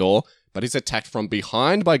front door, but is attacked from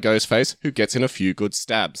behind by Ghostface, who gets in a few good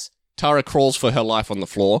stabs. Tara crawls for her life on the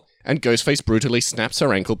floor, and Ghostface brutally snaps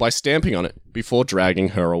her ankle by stamping on it, before dragging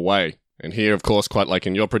her away. And here, of course, quite like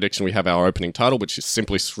in your prediction, we have our opening title, which is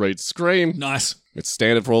simply reads Scream. Nice. It's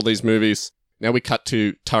standard for all these movies. Now we cut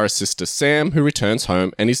to Tara's sister Sam, who returns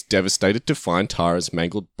home and is devastated to find Tara's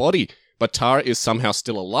mangled body. But Tara is somehow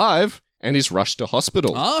still alive and is rushed to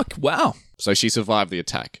hospital. Oh, wow. So she survived the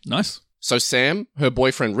attack. Nice. So Sam, her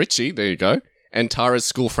boyfriend Richie, there you go, and Tara's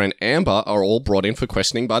school friend Amber are all brought in for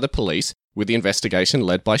questioning by the police, with the investigation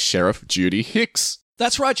led by Sheriff Judy Hicks.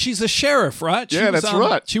 That's right. She's a sheriff, right? That's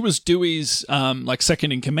right. She was Dewey's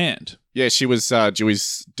second in command. Yeah, she was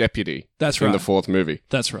Dewey's deputy. That's in right. the fourth movie.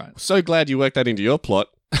 That's right. So glad you worked that into your plot.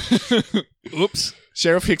 Oops.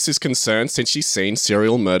 Sheriff Hicks is concerned since she's seen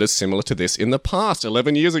serial murders similar to this in the past,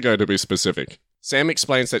 11 years ago to be specific. Sam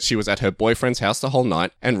explains that she was at her boyfriend's house the whole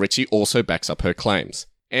night, and Richie also backs up her claims.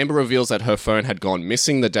 Amber reveals that her phone had gone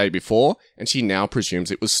missing the day before, and she now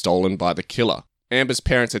presumes it was stolen by the killer. Amber's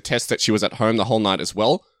parents attest that she was at home the whole night as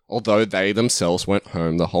well, although they themselves weren't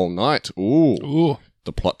home the whole night. Ooh.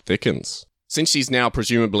 The plot thickens. Since she's now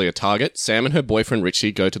presumably a target, Sam and her boyfriend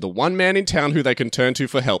Richie go to the one man in town who they can turn to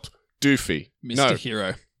for help, Doofy. Mr.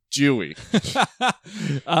 Hero. Dewey.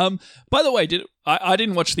 By the way, I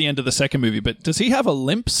didn't watch the end of the second movie, but does he have a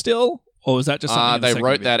limp still? Or was that just something in the they second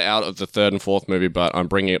wrote movie? that out of the third and fourth movie, but I'm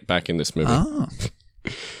bringing it back in this movie. Ah.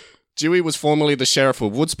 Dewey was formerly the sheriff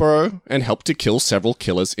of Woodsboro and helped to kill several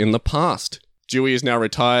killers in the past. Dewey is now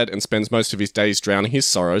retired and spends most of his days drowning his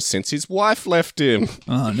sorrows since his wife left him.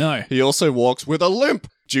 Oh, no. He also walks with a limp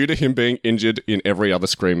due to him being injured in every other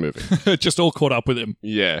Scream movie. Just all caught up with him.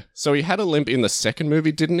 Yeah. So he had a limp in the second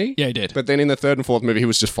movie, didn't he? Yeah, he did. But then in the third and fourth movie, he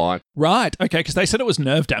was just fine. Right. Okay, because they said it was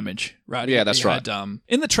nerve damage, right? Yeah, that's right.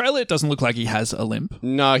 In the trailer, it doesn't look like he has a limp.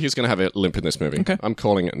 No, he's going to have a limp in this movie. Okay. I'm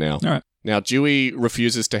calling it now. All right. Now, Dewey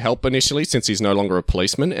refuses to help initially since he's no longer a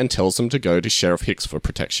policeman and tells them to go to Sheriff Hicks for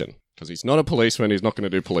protection. Because he's not a policeman, he's not going to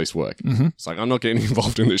do police work. Mm-hmm. It's like, I'm not getting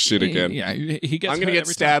involved in this shit again. Yeah, he gets I'm going to get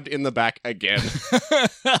stabbed in the back again.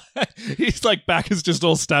 He's like, back is just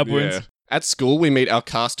all stab wounds. Yeah. At school, we meet our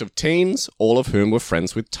cast of teens, all of whom were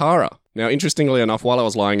friends with Tara. Now, interestingly enough, while I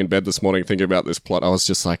was lying in bed this morning thinking about this plot, I was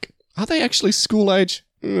just like, are they actually school age?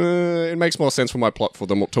 It makes more sense for my plot for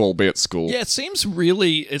them to all be at school. Yeah, it seems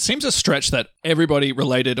a stretch that everybody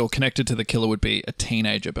related or connected to the killer would be a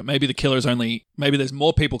teenager, but maybe maybe there's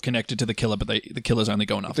more people connected to the killer, but the killer's only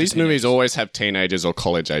going after These movies always have teenagers or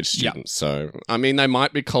college age students, So, I mean, they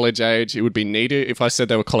might be college age. It would be neater if I said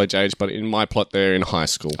they were college age, but in my plot, they're in high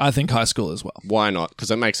school. I think high school as well. Why not?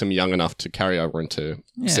 Because it makes them young enough to carry over into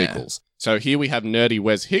sequels. So here we have nerdy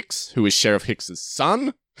Wes Hicks, who is Sheriff Hicks's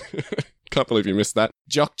son. Can't believe you missed that.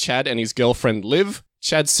 Jock Chad and his girlfriend Liv,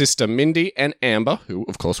 Chad's sister Mindy, and Amber, who,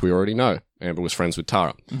 of course, we already know. Amber was friends with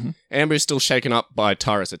Tara. Mm-hmm. Amber is still shaken up by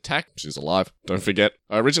Tara's attack. She's alive, don't forget.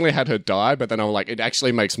 I originally had her die, but then I'm like, it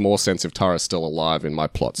actually makes more sense if Tara's still alive in my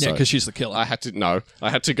plot. Yeah, because she's the killer. I had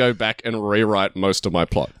to go back and rewrite most of my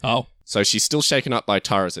plot. Oh. So she's still shaken up by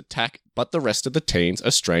Tara's attack, but the rest of the teens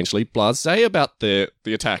are strangely blasé about the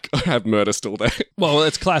attack. I have murder still there. Well,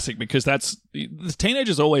 it's classic because the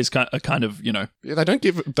teenagers always kind of, Yeah, they don't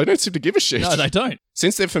seem to give a shit. No, they don't.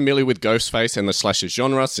 Since they're familiar with Ghostface and the slasher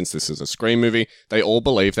genre, since this is a Scream movie, they all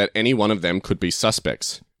believe that any one of them could be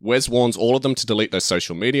suspects. Wes warns all of them to delete their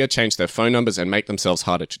social media, change their phone numbers, and make themselves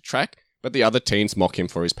harder to track, but the other teens mock him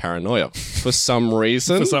for his paranoia. For some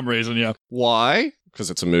reason. For some reason, yeah. Why? Because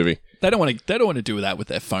it's a movie. They don't want to do that with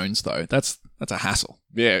their phones, though. That's a hassle.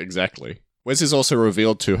 Yeah, exactly. Wes is also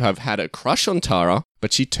revealed to have had a crush on Tara,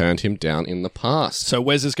 but she turned him down in the past. So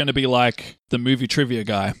Wes is going to be like the movie trivia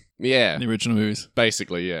guy. Yeah. In the original movies.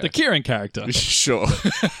 Basically, yeah. The Kieran character. Sure.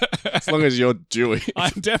 As long as you're Dewey.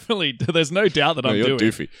 I'm definitely, there's no doubt that I'm you're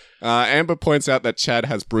Dewey. Doofy. Amber points out that Chad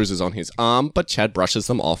has bruises on his arm, but Chad brushes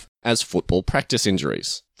them off as football practice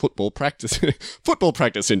injuries. Football practice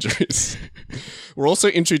injuries. We're also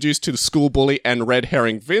introduced to the school bully and red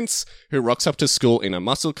herring Vince, who rocks up to school in a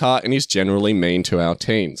muscle car and is generally mean to our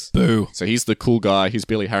teens. Boo. So he's the cool guy. He's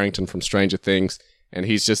Billy Harrington from Stranger Things. And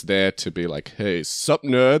he's just there to be like, hey, sup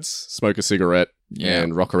nerds, smoke a cigarette,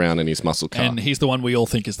 and rock around in his muscle car. And he's the one we all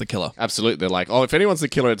think is the killer. Absolutely. They're like, oh, if anyone's the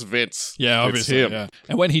killer, it's Vince. Yeah, obviously. It's him. Yeah.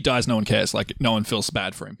 And when he dies, no one cares. Like, no one feels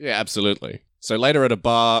bad for him. Yeah, absolutely. So later at a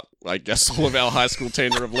bar, I guess all of our high school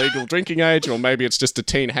teens are of legal drinking age, or maybe it's just a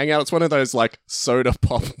teen hangout. It's one of those, like, soda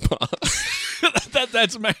pop bars.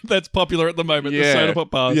 That's popular at the moment, the soda pop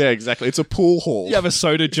bars. Yeah, exactly. It's a pool hall. You have a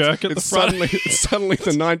soda jerk at the front. It's suddenly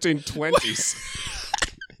the 1920s.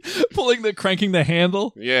 Cranking the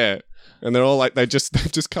handle. Yeah. And they're all like, they've just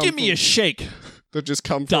come Give me a shake. They've just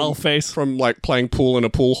come Dull face. from like playing pool in a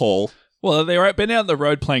pool hall. Well, they've been out on the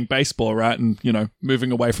road playing baseball, right? And,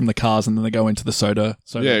 moving away from the cars, and then they go into the soda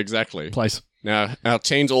yeah, exactly. place. Now, our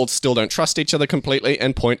teens all still don't trust each other completely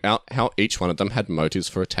and point out how each one of them had motives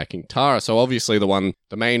for attacking Tara. So obviously the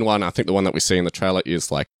main one, I think the one that we see in the trailer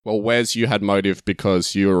is like, well, Wes, you had motive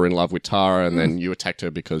because you were in love with Tara, and then you attacked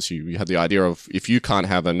her because you had the idea of if you can't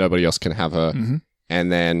have her, nobody else can have her. Mm-hmm.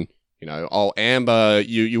 And then, Amber,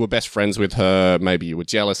 you were best friends with her. Maybe you were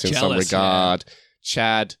jealous in some regard. Yeah.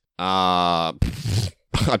 Chad, I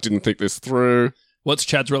didn't think this through. What's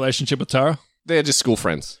Chad's relationship with Tara? They're just school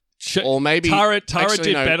friends. Or maybe Tara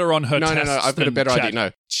did better on her tests. No, I've got a better idea.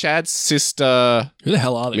 No, Chad's sister. Who the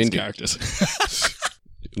hell are these Mindy. characters?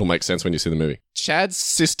 It'll make sense when you see the movie. Chad's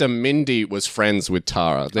sister Mindy was friends with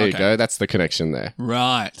Tara. There you go. That's the connection there.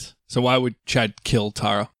 Right. So why would Chad kill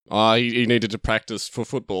Tara? Oh, he needed to practice for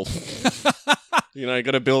football.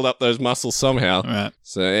 Got to build up those muscles somehow. Right.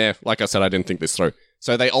 So, yeah, like I said, I didn't think this through.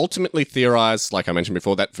 So they ultimately theorize, like I mentioned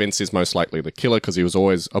before, that Vince is most likely the killer because he was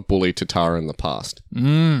always a bully to Tara in the past.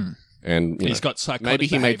 Mm. And he's got psychotic maybe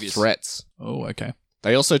he behaviors. made threats. Oh, okay.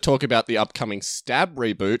 They also talk about the upcoming Stab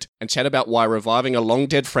reboot and chat about why reviving a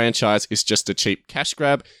long-dead franchise is just a cheap cash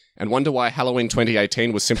grab and wonder why Halloween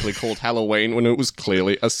 2018 was simply called Halloween when it was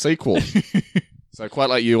clearly a sequel. So quite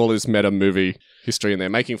like you, all this meta movie history in there,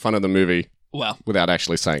 making fun of the movie without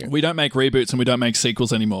actually saying it. We don't make reboots and we don't make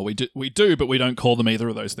sequels anymore. We do, but we don't call them either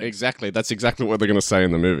of those things. Exactly. That's exactly what they're going to say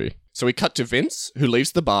in the movie. So we cut to Vince, who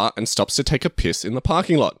leaves the bar and stops to take a piss in the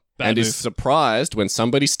parking lot. Is surprised when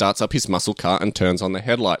somebody starts up his muscle car and turns on the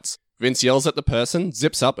headlights. Vince yells at the person,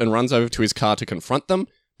 zips up and runs over to his car to confront them,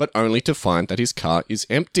 but only to find that his car is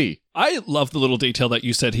empty. I love the little detail that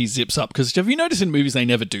you said he zips up, because have you noticed in movies they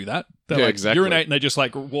never do that? They exactly. Urinate and they just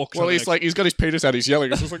walk. Well, he's got his penis out, he's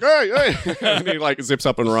yelling, he's just like, hey! And he zips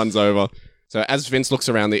up and runs over. So as Vince looks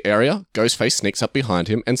around the area, Ghostface sneaks up behind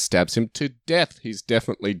him and stabs him to death. He's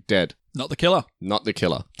definitely dead. Not the killer. Not the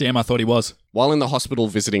killer. Damn, I thought he was. While in the hospital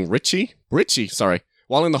visiting While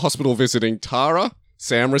in the hospital visiting Tara,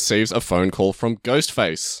 Sam receives a phone call from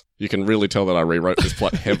Ghostface. You can really tell that I rewrote this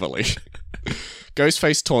plot heavily.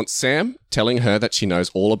 Ghostface taunts Sam, telling her that she knows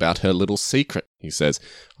all about her little secret. He says,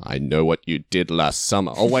 I know what you did last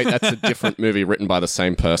summer. Oh wait, that's a different movie written by the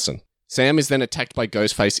same person. Sam is then attacked by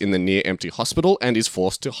Ghostface in the near-empty hospital and is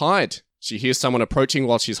forced to hide. She hears someone approaching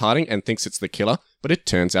while she's hiding and thinks it's the killer, but it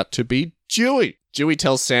turns out to be Dewey. Dewey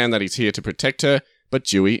tells Sam that he's here to protect her, but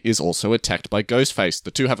Dewey is also attacked by Ghostface.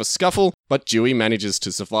 The two have a scuffle, but Dewey manages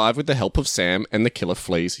to survive with the help of Sam, and the killer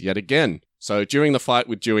flees yet again. So during the fight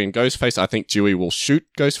with Dewey and Ghostface, I think Dewey will shoot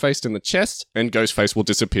Ghostface in the chest, and Ghostface will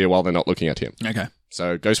disappear while they're not looking at him. Okay.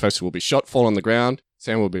 So Ghostface will be shot, fall on the ground.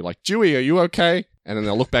 Sam will be like, Dewey, are you okay? And then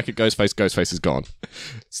they'll look back at Ghostface. Ghostface is gone.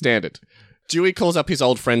 Standard. Dewey calls up his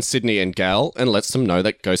old friends Sydney and Gal and lets them know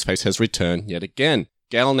that Ghostface has returned yet again.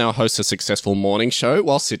 Gal now hosts a successful morning show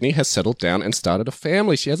while Sydney has settled down and started a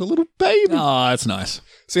family. She has a little baby. Oh, that's nice.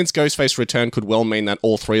 Since Ghostface's return could well mean that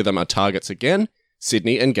all three of them are targets again,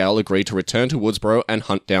 Sydney and Gal agree to return to Woodsboro and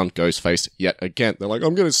hunt down Ghostface yet again. They're like,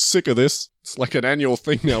 I'm getting sick of this. It's like an annual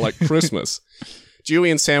thing now, like Christmas.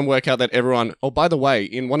 Dewey and Sam work out that everyone... Oh, by the way,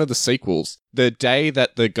 in one of the sequels, the day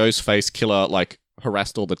that the Ghostface killer,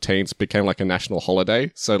 harassed all the teens became a national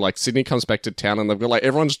holiday. So Sydney comes back to town and they've got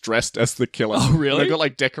everyone's dressed as the killer. Oh, really? And they've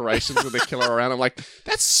got decorations with the killer around. I'm like,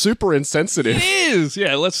 that's super insensitive. It is.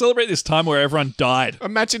 Yeah, let's celebrate this time where everyone died.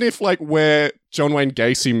 Imagine if where John Wayne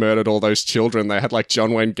Gacy murdered all those children, they had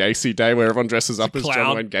John Wayne Gacy Day where everyone dresses up as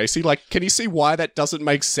John Wayne Gacy. Can you see why that doesn't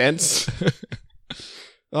make sense?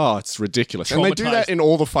 Oh, it's ridiculous. And they do that in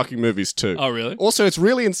all the fucking movies too. Oh, really? Also, it's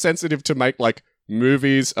really insensitive to make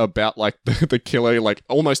movies about the killer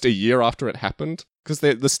almost a year after it happened, because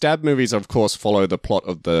the Stab movies of course follow the plot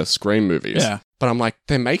of the Scream movies. Yeah, but I'm like,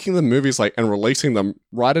 they're making the movies and releasing them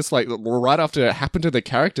right after it happened to the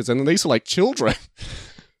characters, and these are children.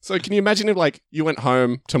 So can you imagine if you went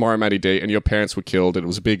home tomorrow, Matty D, and your parents were killed and it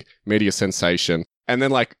was a big media sensation, and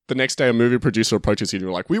then the next day a movie producer approaches you and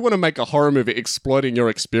you're like, we want to make a horror movie exploiting your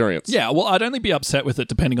experience. Yeah, well, I'd only be upset with it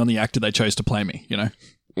depending on the actor they chose to play me,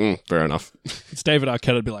 Fair enough. It's David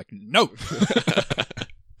Arquette, I'd be like, no.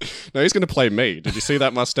 No, he's going to play me. Did you see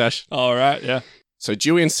that mustache? All right, yeah. So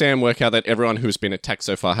Dewey and Sam work out that everyone who's been attacked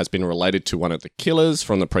so far has been related to one of the killers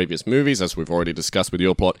from the previous movies, as we've already discussed with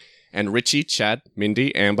your plot. And Richie, Chad,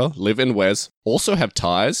 Mindy, Amber, Liv, and Wes also have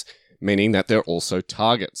ties, meaning that they're also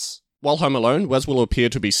targets. While home alone, Wes will appear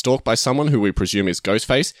to be stalked by someone who we presume is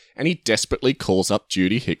Ghostface, and he desperately calls up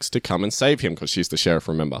Judy Hicks to come and save him, because she's the sheriff,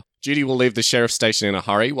 remember. Judy will leave the sheriff's station in a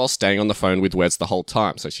hurry while staying on the phone with Wes the whole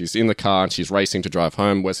time. So she's in the car and she's racing to drive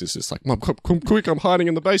home. Wes is just like, Mom, come quick, I'm hiding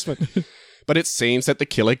in the basement. But it seems that the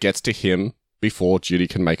killer gets to him before Judy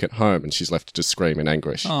can make it home, and she's left to scream in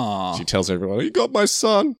anguish. Aww. She tells everyone, he got my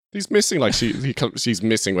son. He's missing. She's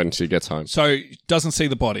missing when she gets home. So, doesn't see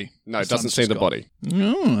the body. No, doesn't see the body.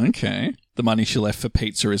 Oh, okay. The money she left for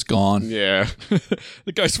pizza is gone. Yeah.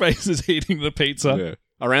 The Ghostface is eating the pizza. Yeah.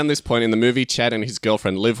 Around this point in the movie, Chad and his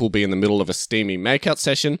girlfriend Liv will be in the middle of a steamy makeout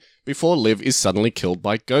session before Liv is suddenly killed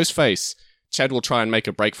by Ghostface. Chad will try and make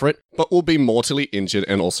a break for it, but will be mortally injured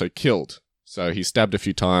and also killed. So he's stabbed a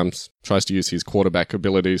few times, tries to use his quarterback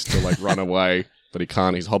abilities to run away, but he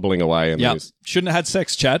can't. He's hobbling away. And shouldn't have had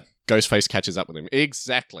sex, Chad. Ghostface catches up with him.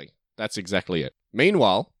 Exactly. That's exactly it.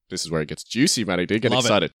 Meanwhile, this is where it gets juicy, Matty D. Get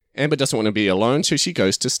excited. Amber doesn't want to be alone, so she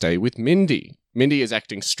goes to stay with Mindy. Mindy is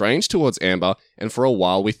acting strange towards Amber, and for a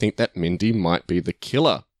while we think that Mindy might be the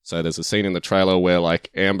killer. So there's a scene in the trailer where, like,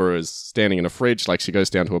 Amber is standing in a fridge, like she goes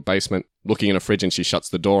down to a basement, looking in a fridge, and she shuts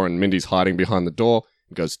the door, and Mindy's hiding behind the door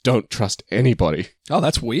and goes, "Don't trust anybody." Oh,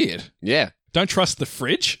 that's weird. Yeah. Don't trust the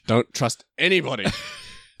fridge? Don't trust anybody.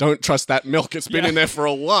 Don't trust that milk. It's been in there for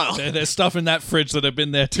a while. There's stuff in that fridge that have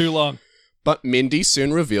been there too long. But Mindy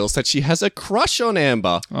soon reveals that she has a crush on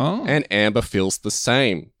Amber. Oh. And Amber feels the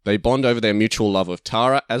same. They bond over their mutual love of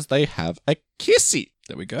Tara as they have a kissy.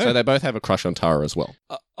 There we go. So they both have a crush on Tara as well.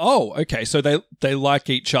 Okay. So they like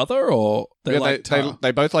each other, or like Tara?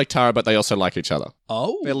 They both like Tara, but they also like each other.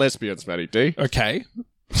 Oh. They're lesbians, Matty D. Okay.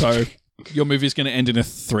 So your movie's going to end in a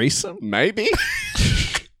threesome? Maybe.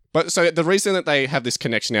 But so the reason that they have this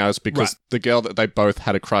connection now is because the girl that they both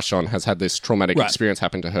had a crush on has had this traumatic experience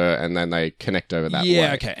happen to her, and then they connect over that way.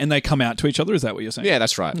 Yeah, okay. And they come out to each other? Is that what you're saying? Yeah,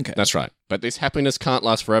 that's right. Okay. That's right. But this happiness can't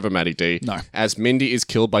last forever, Matty D. No. As Mindy is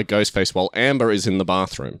killed by Ghostface while Amber is in the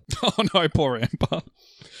bathroom. Oh no, poor Amber.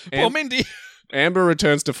 Poor Mindy. Amber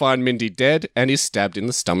returns to find Mindy dead and is stabbed in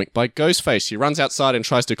the stomach by Ghostface. She runs outside and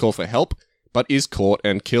tries to call for help, but is caught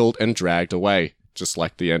and killed and dragged away. Just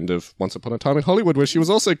like the end of Once Upon a Time in Hollywood, where she was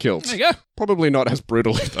also killed. There you go. Probably not as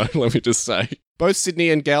brutally, though, let me just say. Both Sydney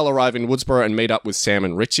and Gail arrive in Woodsboro and meet up with Sam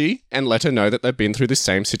and Richie and let her know that they've been through the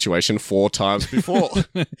same situation 4 times before.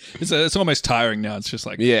 It's almost tiring now. It's just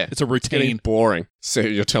like, it's a routine. It's getting boring. So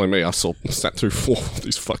you're telling me I sat through 4 of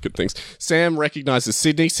these fucking things. Sam recognizes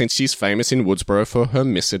Sydney since she's famous in Woodsboro for her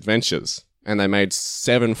misadventures. And they made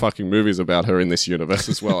 7 fucking movies about her in this universe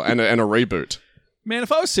as well, and a reboot. Man,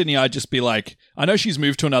 if I was Sydney, I'd just be like, I know she's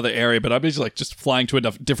moved to another area, but I'd be just flying to a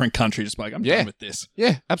different country, just like, I'm done with this.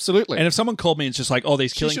 Yeah, absolutely. And if someone called me and it's just like, oh,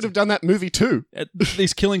 these killings... She should have done that movie too.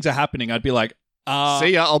 These killings are happening. I'd be like,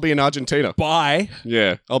 see ya, I'll be in Argentina. Bye.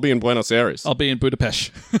 Yeah, I'll be in Buenos Aires. I'll be in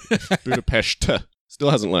Budapest. Budapest.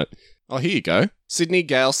 Still hasn't learnt. Oh, here you go. Sydney,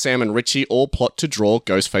 Gail, Sam and Richie all plot to draw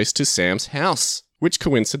Ghostface to Sam's house, which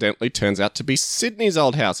coincidentally turns out to be Sydney's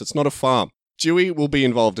old house. It's not a farm. Dewey will be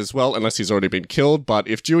involved as well, unless he's already been killed. But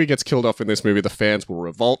if Dewey gets killed off in this movie, the fans will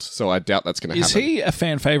revolt, so I doubt that's going to happen. Is he a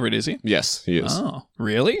fan favourite, is he? Yes, he is. Oh,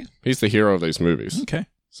 really? He's the hero of these movies. Okay.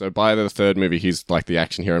 So by the 3rd movie, he's like the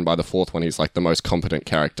action hero, and by the 4th one, he's like the most competent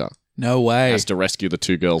character. No way. Has to rescue the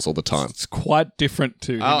 2 girls all the time. It's quite different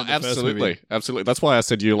to him in the first movie. Absolutely. That's why I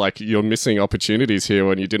said you're missing opportunities here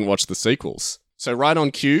when you didn't watch the sequels. So right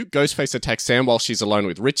on cue, Ghostface attacks Sam while she's alone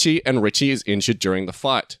with Richie, and Richie is injured during the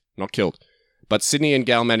fight. Not killed. But Sydney and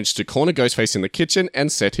Gail manage to corner Ghostface in the kitchen and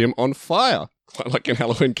set him on fire. Quite like in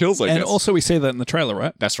Halloween Kills, I guess. And also we see that in the trailer,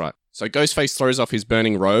 right? That's right. So Ghostface throws off his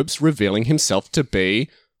burning robes, revealing himself to be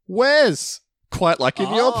Wes. Quite like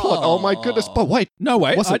in your plot. Oh my goodness. But wait. No,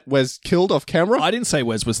 wait. Wasn't Wes killed off camera? I didn't say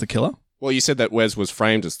Wes was the killer. Well, you said that Wes was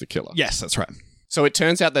framed as the killer. Yes, that's right. So it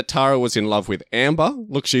turns out that Tara was in love with Amber.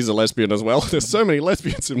 Look, she's a lesbian as well. There's so many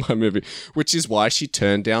lesbians in my movie. Which is why she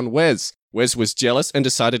turned down Wes. Wes was jealous and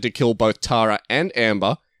decided to kill both Tara and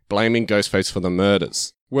Amber, blaming Ghostface for the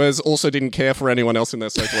murders. Wes also didn't care for anyone else in their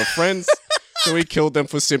circle of friends, so he killed them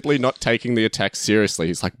for simply not taking the attack seriously.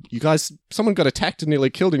 He's like, you guys, someone got attacked and nearly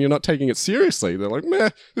killed and you're not taking it seriously. They're like,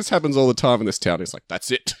 meh, this happens all the time in this town. He's like,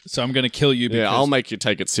 that's it. So I'm going to kill you because I'll make you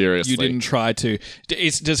take it seriously. You didn't try to.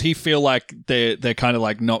 Does he feel like they're kind of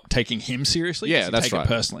like not taking him seriously? Yeah, that's right. It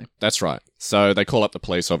personally. That's right. So they call up the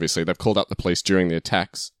police, obviously. They've called up the police during the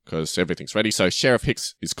attacks because everything's ready. So Sheriff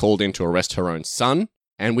Hicks is called in to arrest her own son.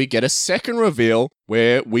 And we get a second reveal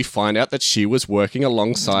where we find out that she was working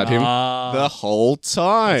alongside him the whole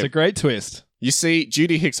time. It's a great twist. You see,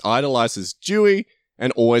 Judy Hicks idolizes Dewey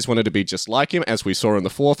and always wanted to be just like him, as we saw in the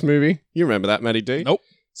 4th movie. You remember that, Matty D? Nope.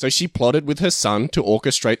 So she plotted with her son to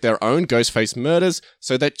orchestrate their own Ghostface murders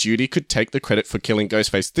so that Judy could take the credit for killing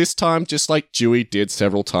Ghostface this time, just like Dewey did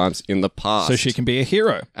several times in the past. So she can be a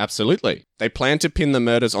hero. Absolutely. They planned to pin the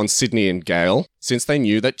murders on Sydney and Gail, since they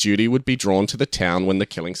knew that Judy would be drawn to the town when the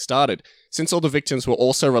killing started. Since all the victims were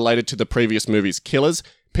also related to the previous movie's killers,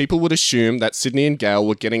 people would assume that Sydney and Gail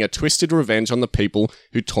were getting a twisted revenge on the people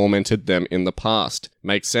who tormented them in the past.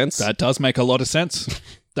 Make sense? That does make a lot of sense.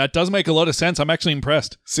 That does make a lot of sense. I'm actually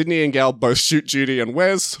impressed. Sydney and Gail both shoot Judy and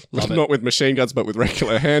Wes, not with machine guns, but with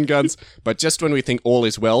regular handguns. But just when we think all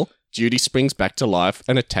is well, Judy springs back to life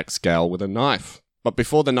and attacks Gail with a knife. But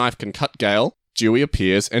before the knife can cut Gail, Dewey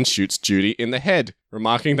appears and shoots Judy in the head,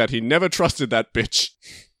 remarking that he never trusted that bitch.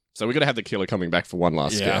 So we're going to have the killer coming back for one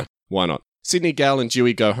last scare. Why not? Sydney, Gail and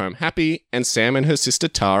Dewey go home happy, and Sam and her sister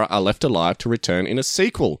Tara are left alive to return in a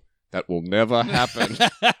sequel. That will never happen.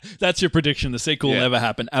 That's your prediction. The sequel will never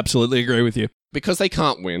happen. Absolutely agree with you. Because they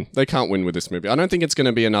can't win. They can't win with this movie. I don't think it's going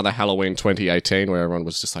to be another Halloween 2018 where everyone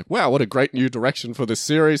was just like, wow, what a great new direction for this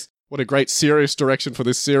series. What a great serious direction for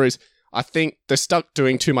this series. I think they're stuck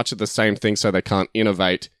doing too much of the same thing, so they can't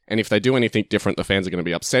innovate. And if they do anything different, the fans are going to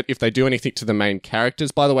be upset. If they do anything to the main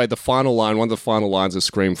characters, by the way, the final line, one of the final lines of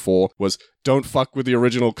Scream 4 was, don't fuck with the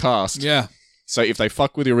original cast. Yeah. So if they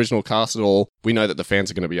fuck with the original cast at all, we know that the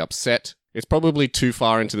fans are going to be upset. It's probably too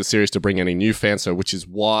far into the series to bring any new fans, so which is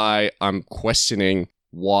why I'm questioning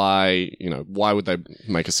why would they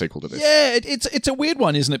make a sequel to this? Yeah, it's a weird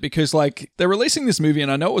one, isn't it? Because, like, they're releasing this movie,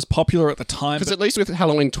 and I know it was popular at the time. Because at least with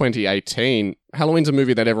Halloween 2018, Halloween's a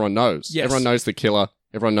movie that everyone knows. Yes. Everyone knows the killer.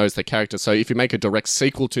 Everyone knows the character. So if you make a direct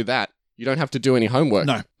sequel to that, you don't have to do any homework.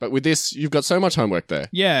 No. But with this, you've got so much homework there.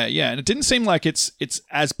 Yeah, and it didn't seem like it's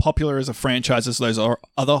as popular as a franchise as those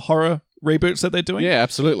other horror reboots that they're doing. Yeah,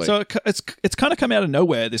 absolutely. So it's kind of come out of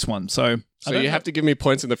nowhere, this one. So you have to give me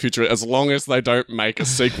points in the future as long as they don't make a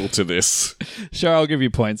sequel to this. Sure, I'll give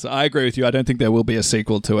you points. I agree with you. I don't think there will be a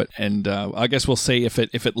sequel to it, and I guess we'll see if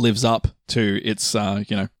it lives up to its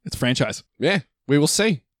its franchise. Yeah, we will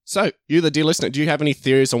see. So, you, the dear listener, do you have any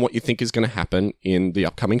theories on what you think is going to happen in the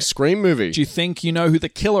upcoming Scream movie? Do you think you know who the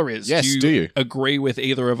killer is? Yes, do you? Agree with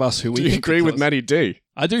either of us who we think? Do you agree with Maddie D?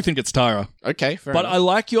 I do think it's Tyra. Okay, fair But enough. I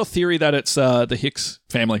like your theory that it's the Hicks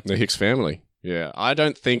family. The Hicks family. Yeah, I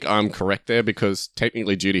don't think I'm correct there because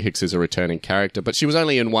technically Judy Hicks is a returning character, but she was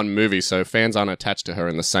only in one movie, so fans aren't attached to her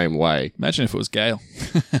in the same way. Imagine if it was Gail.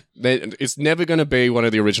 It's never going to be one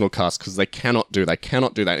of the original cast because they cannot do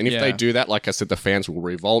that. And if they do that, like I said, the fans will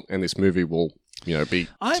revolt and this movie will be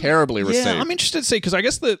terribly received. Yeah, I'm interested to see because I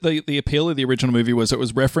guess the appeal of the original movie was it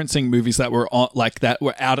was referencing movies that were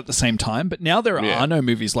were out at the same time. But now there are no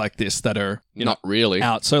movies like this that are not really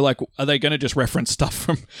out. So like, are they going to just reference stuff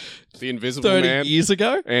from The Invisible 30 Man, years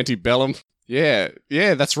ago? Antebellum? Yeah,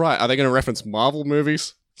 that's right. Are they going to reference Marvel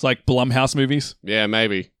movies? It's like Blumhouse movies. Yeah,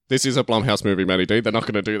 maybe. This is a Blumhouse movie, Matty D. They're not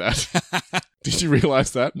going to do that. Did you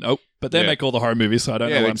realize that? Nope. But they make all the horror movies, so I don't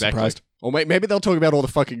know why I'm surprised. Or maybe they'll talk about all the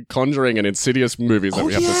fucking Conjuring and Insidious movies that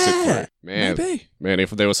we have to sit through. Man, if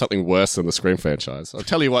there was something worse than the Scream franchise. I'll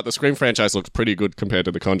tell you what, the Scream franchise looks pretty good compared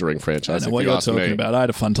to the Conjuring franchise. I know what you're talking about. I had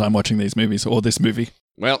a fun time watching these movies, or this movie.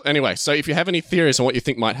 Well, anyway, so if you have any theories on what you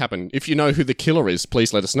think might happen, if you know who the killer is,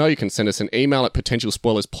 please let us know. You can send us an email at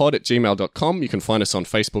potentialspoilerspod@gmail.com. You can find us on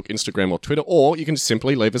Facebook, Instagram, or Twitter, or you can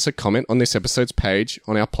simply leave us a comment on this episode's page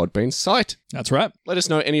on our Podbean site. That's right. Let us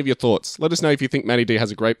know any of your thoughts. Let us know if you think Matty D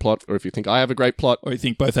has a great plot, or if you think I have a great plot. Or you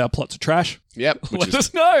think both our plots are trash. Yep. Let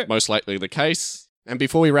us know. Most likely the case. And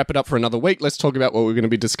before we wrap it up for another week, let's talk about what we're going to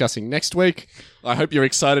be discussing next week. I hope you're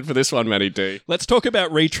excited for this one, Matty D. Let's talk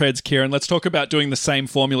about retreads, Kieran. Let's talk about doing the same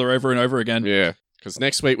formula over and over again. Yeah. Because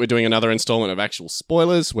next week we're doing another installment of actual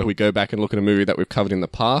spoilers where we go back and look at a movie that we've covered in the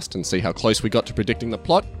past and see how close we got to predicting the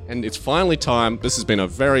plot. And it's finally time. This has been a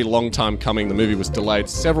very long time coming. The movie was delayed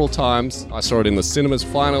several times. I saw it in the cinemas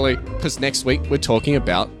finally. Because next week we're talking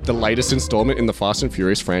about the latest installment in the Fast and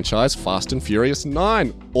Furious franchise, Fast and Furious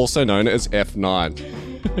 9, also known as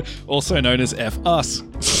F9. Also known as F Us.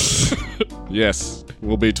 Yes,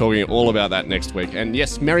 we'll be talking all about that next week. And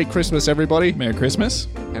yes, Merry Christmas, everybody. Merry Christmas.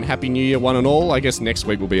 And Happy New Year, one and all. I guess next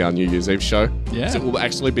week will be our New Year's Eve show. Yeah. So it will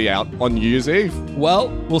actually be out on New Year's Eve. Well,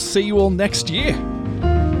 we'll see you all next year.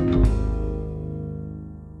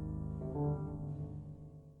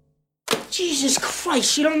 Jesus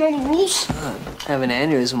Christ, you don't know the rules? Have an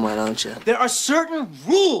aneurysm, why don't you? There are certain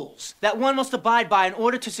rules that one must abide by in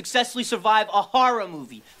order to successfully survive a horror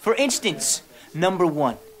movie. For instance, number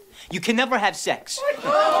 1, you can never have sex. Big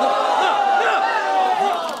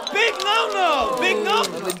no-no! Big no!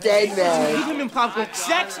 I'm a dead man.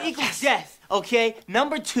 Sex equals death, okay?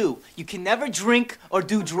 Number 2, you can never drink or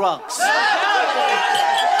do drugs. No,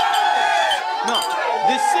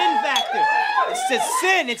 the sin factor. It says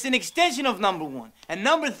sin, it's an extension of number 1. And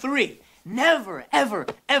number 3, never, ever,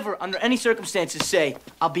 ever, under any circumstances say,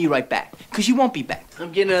 I'll be right back. Because you won't be back.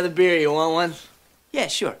 I'm getting another beer. You want one? Yeah,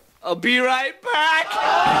 sure. I'll be right back.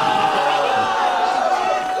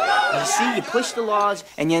 You see, you push the laws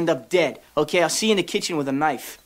and you end up dead. Okay, I'll see you in the kitchen with a knife.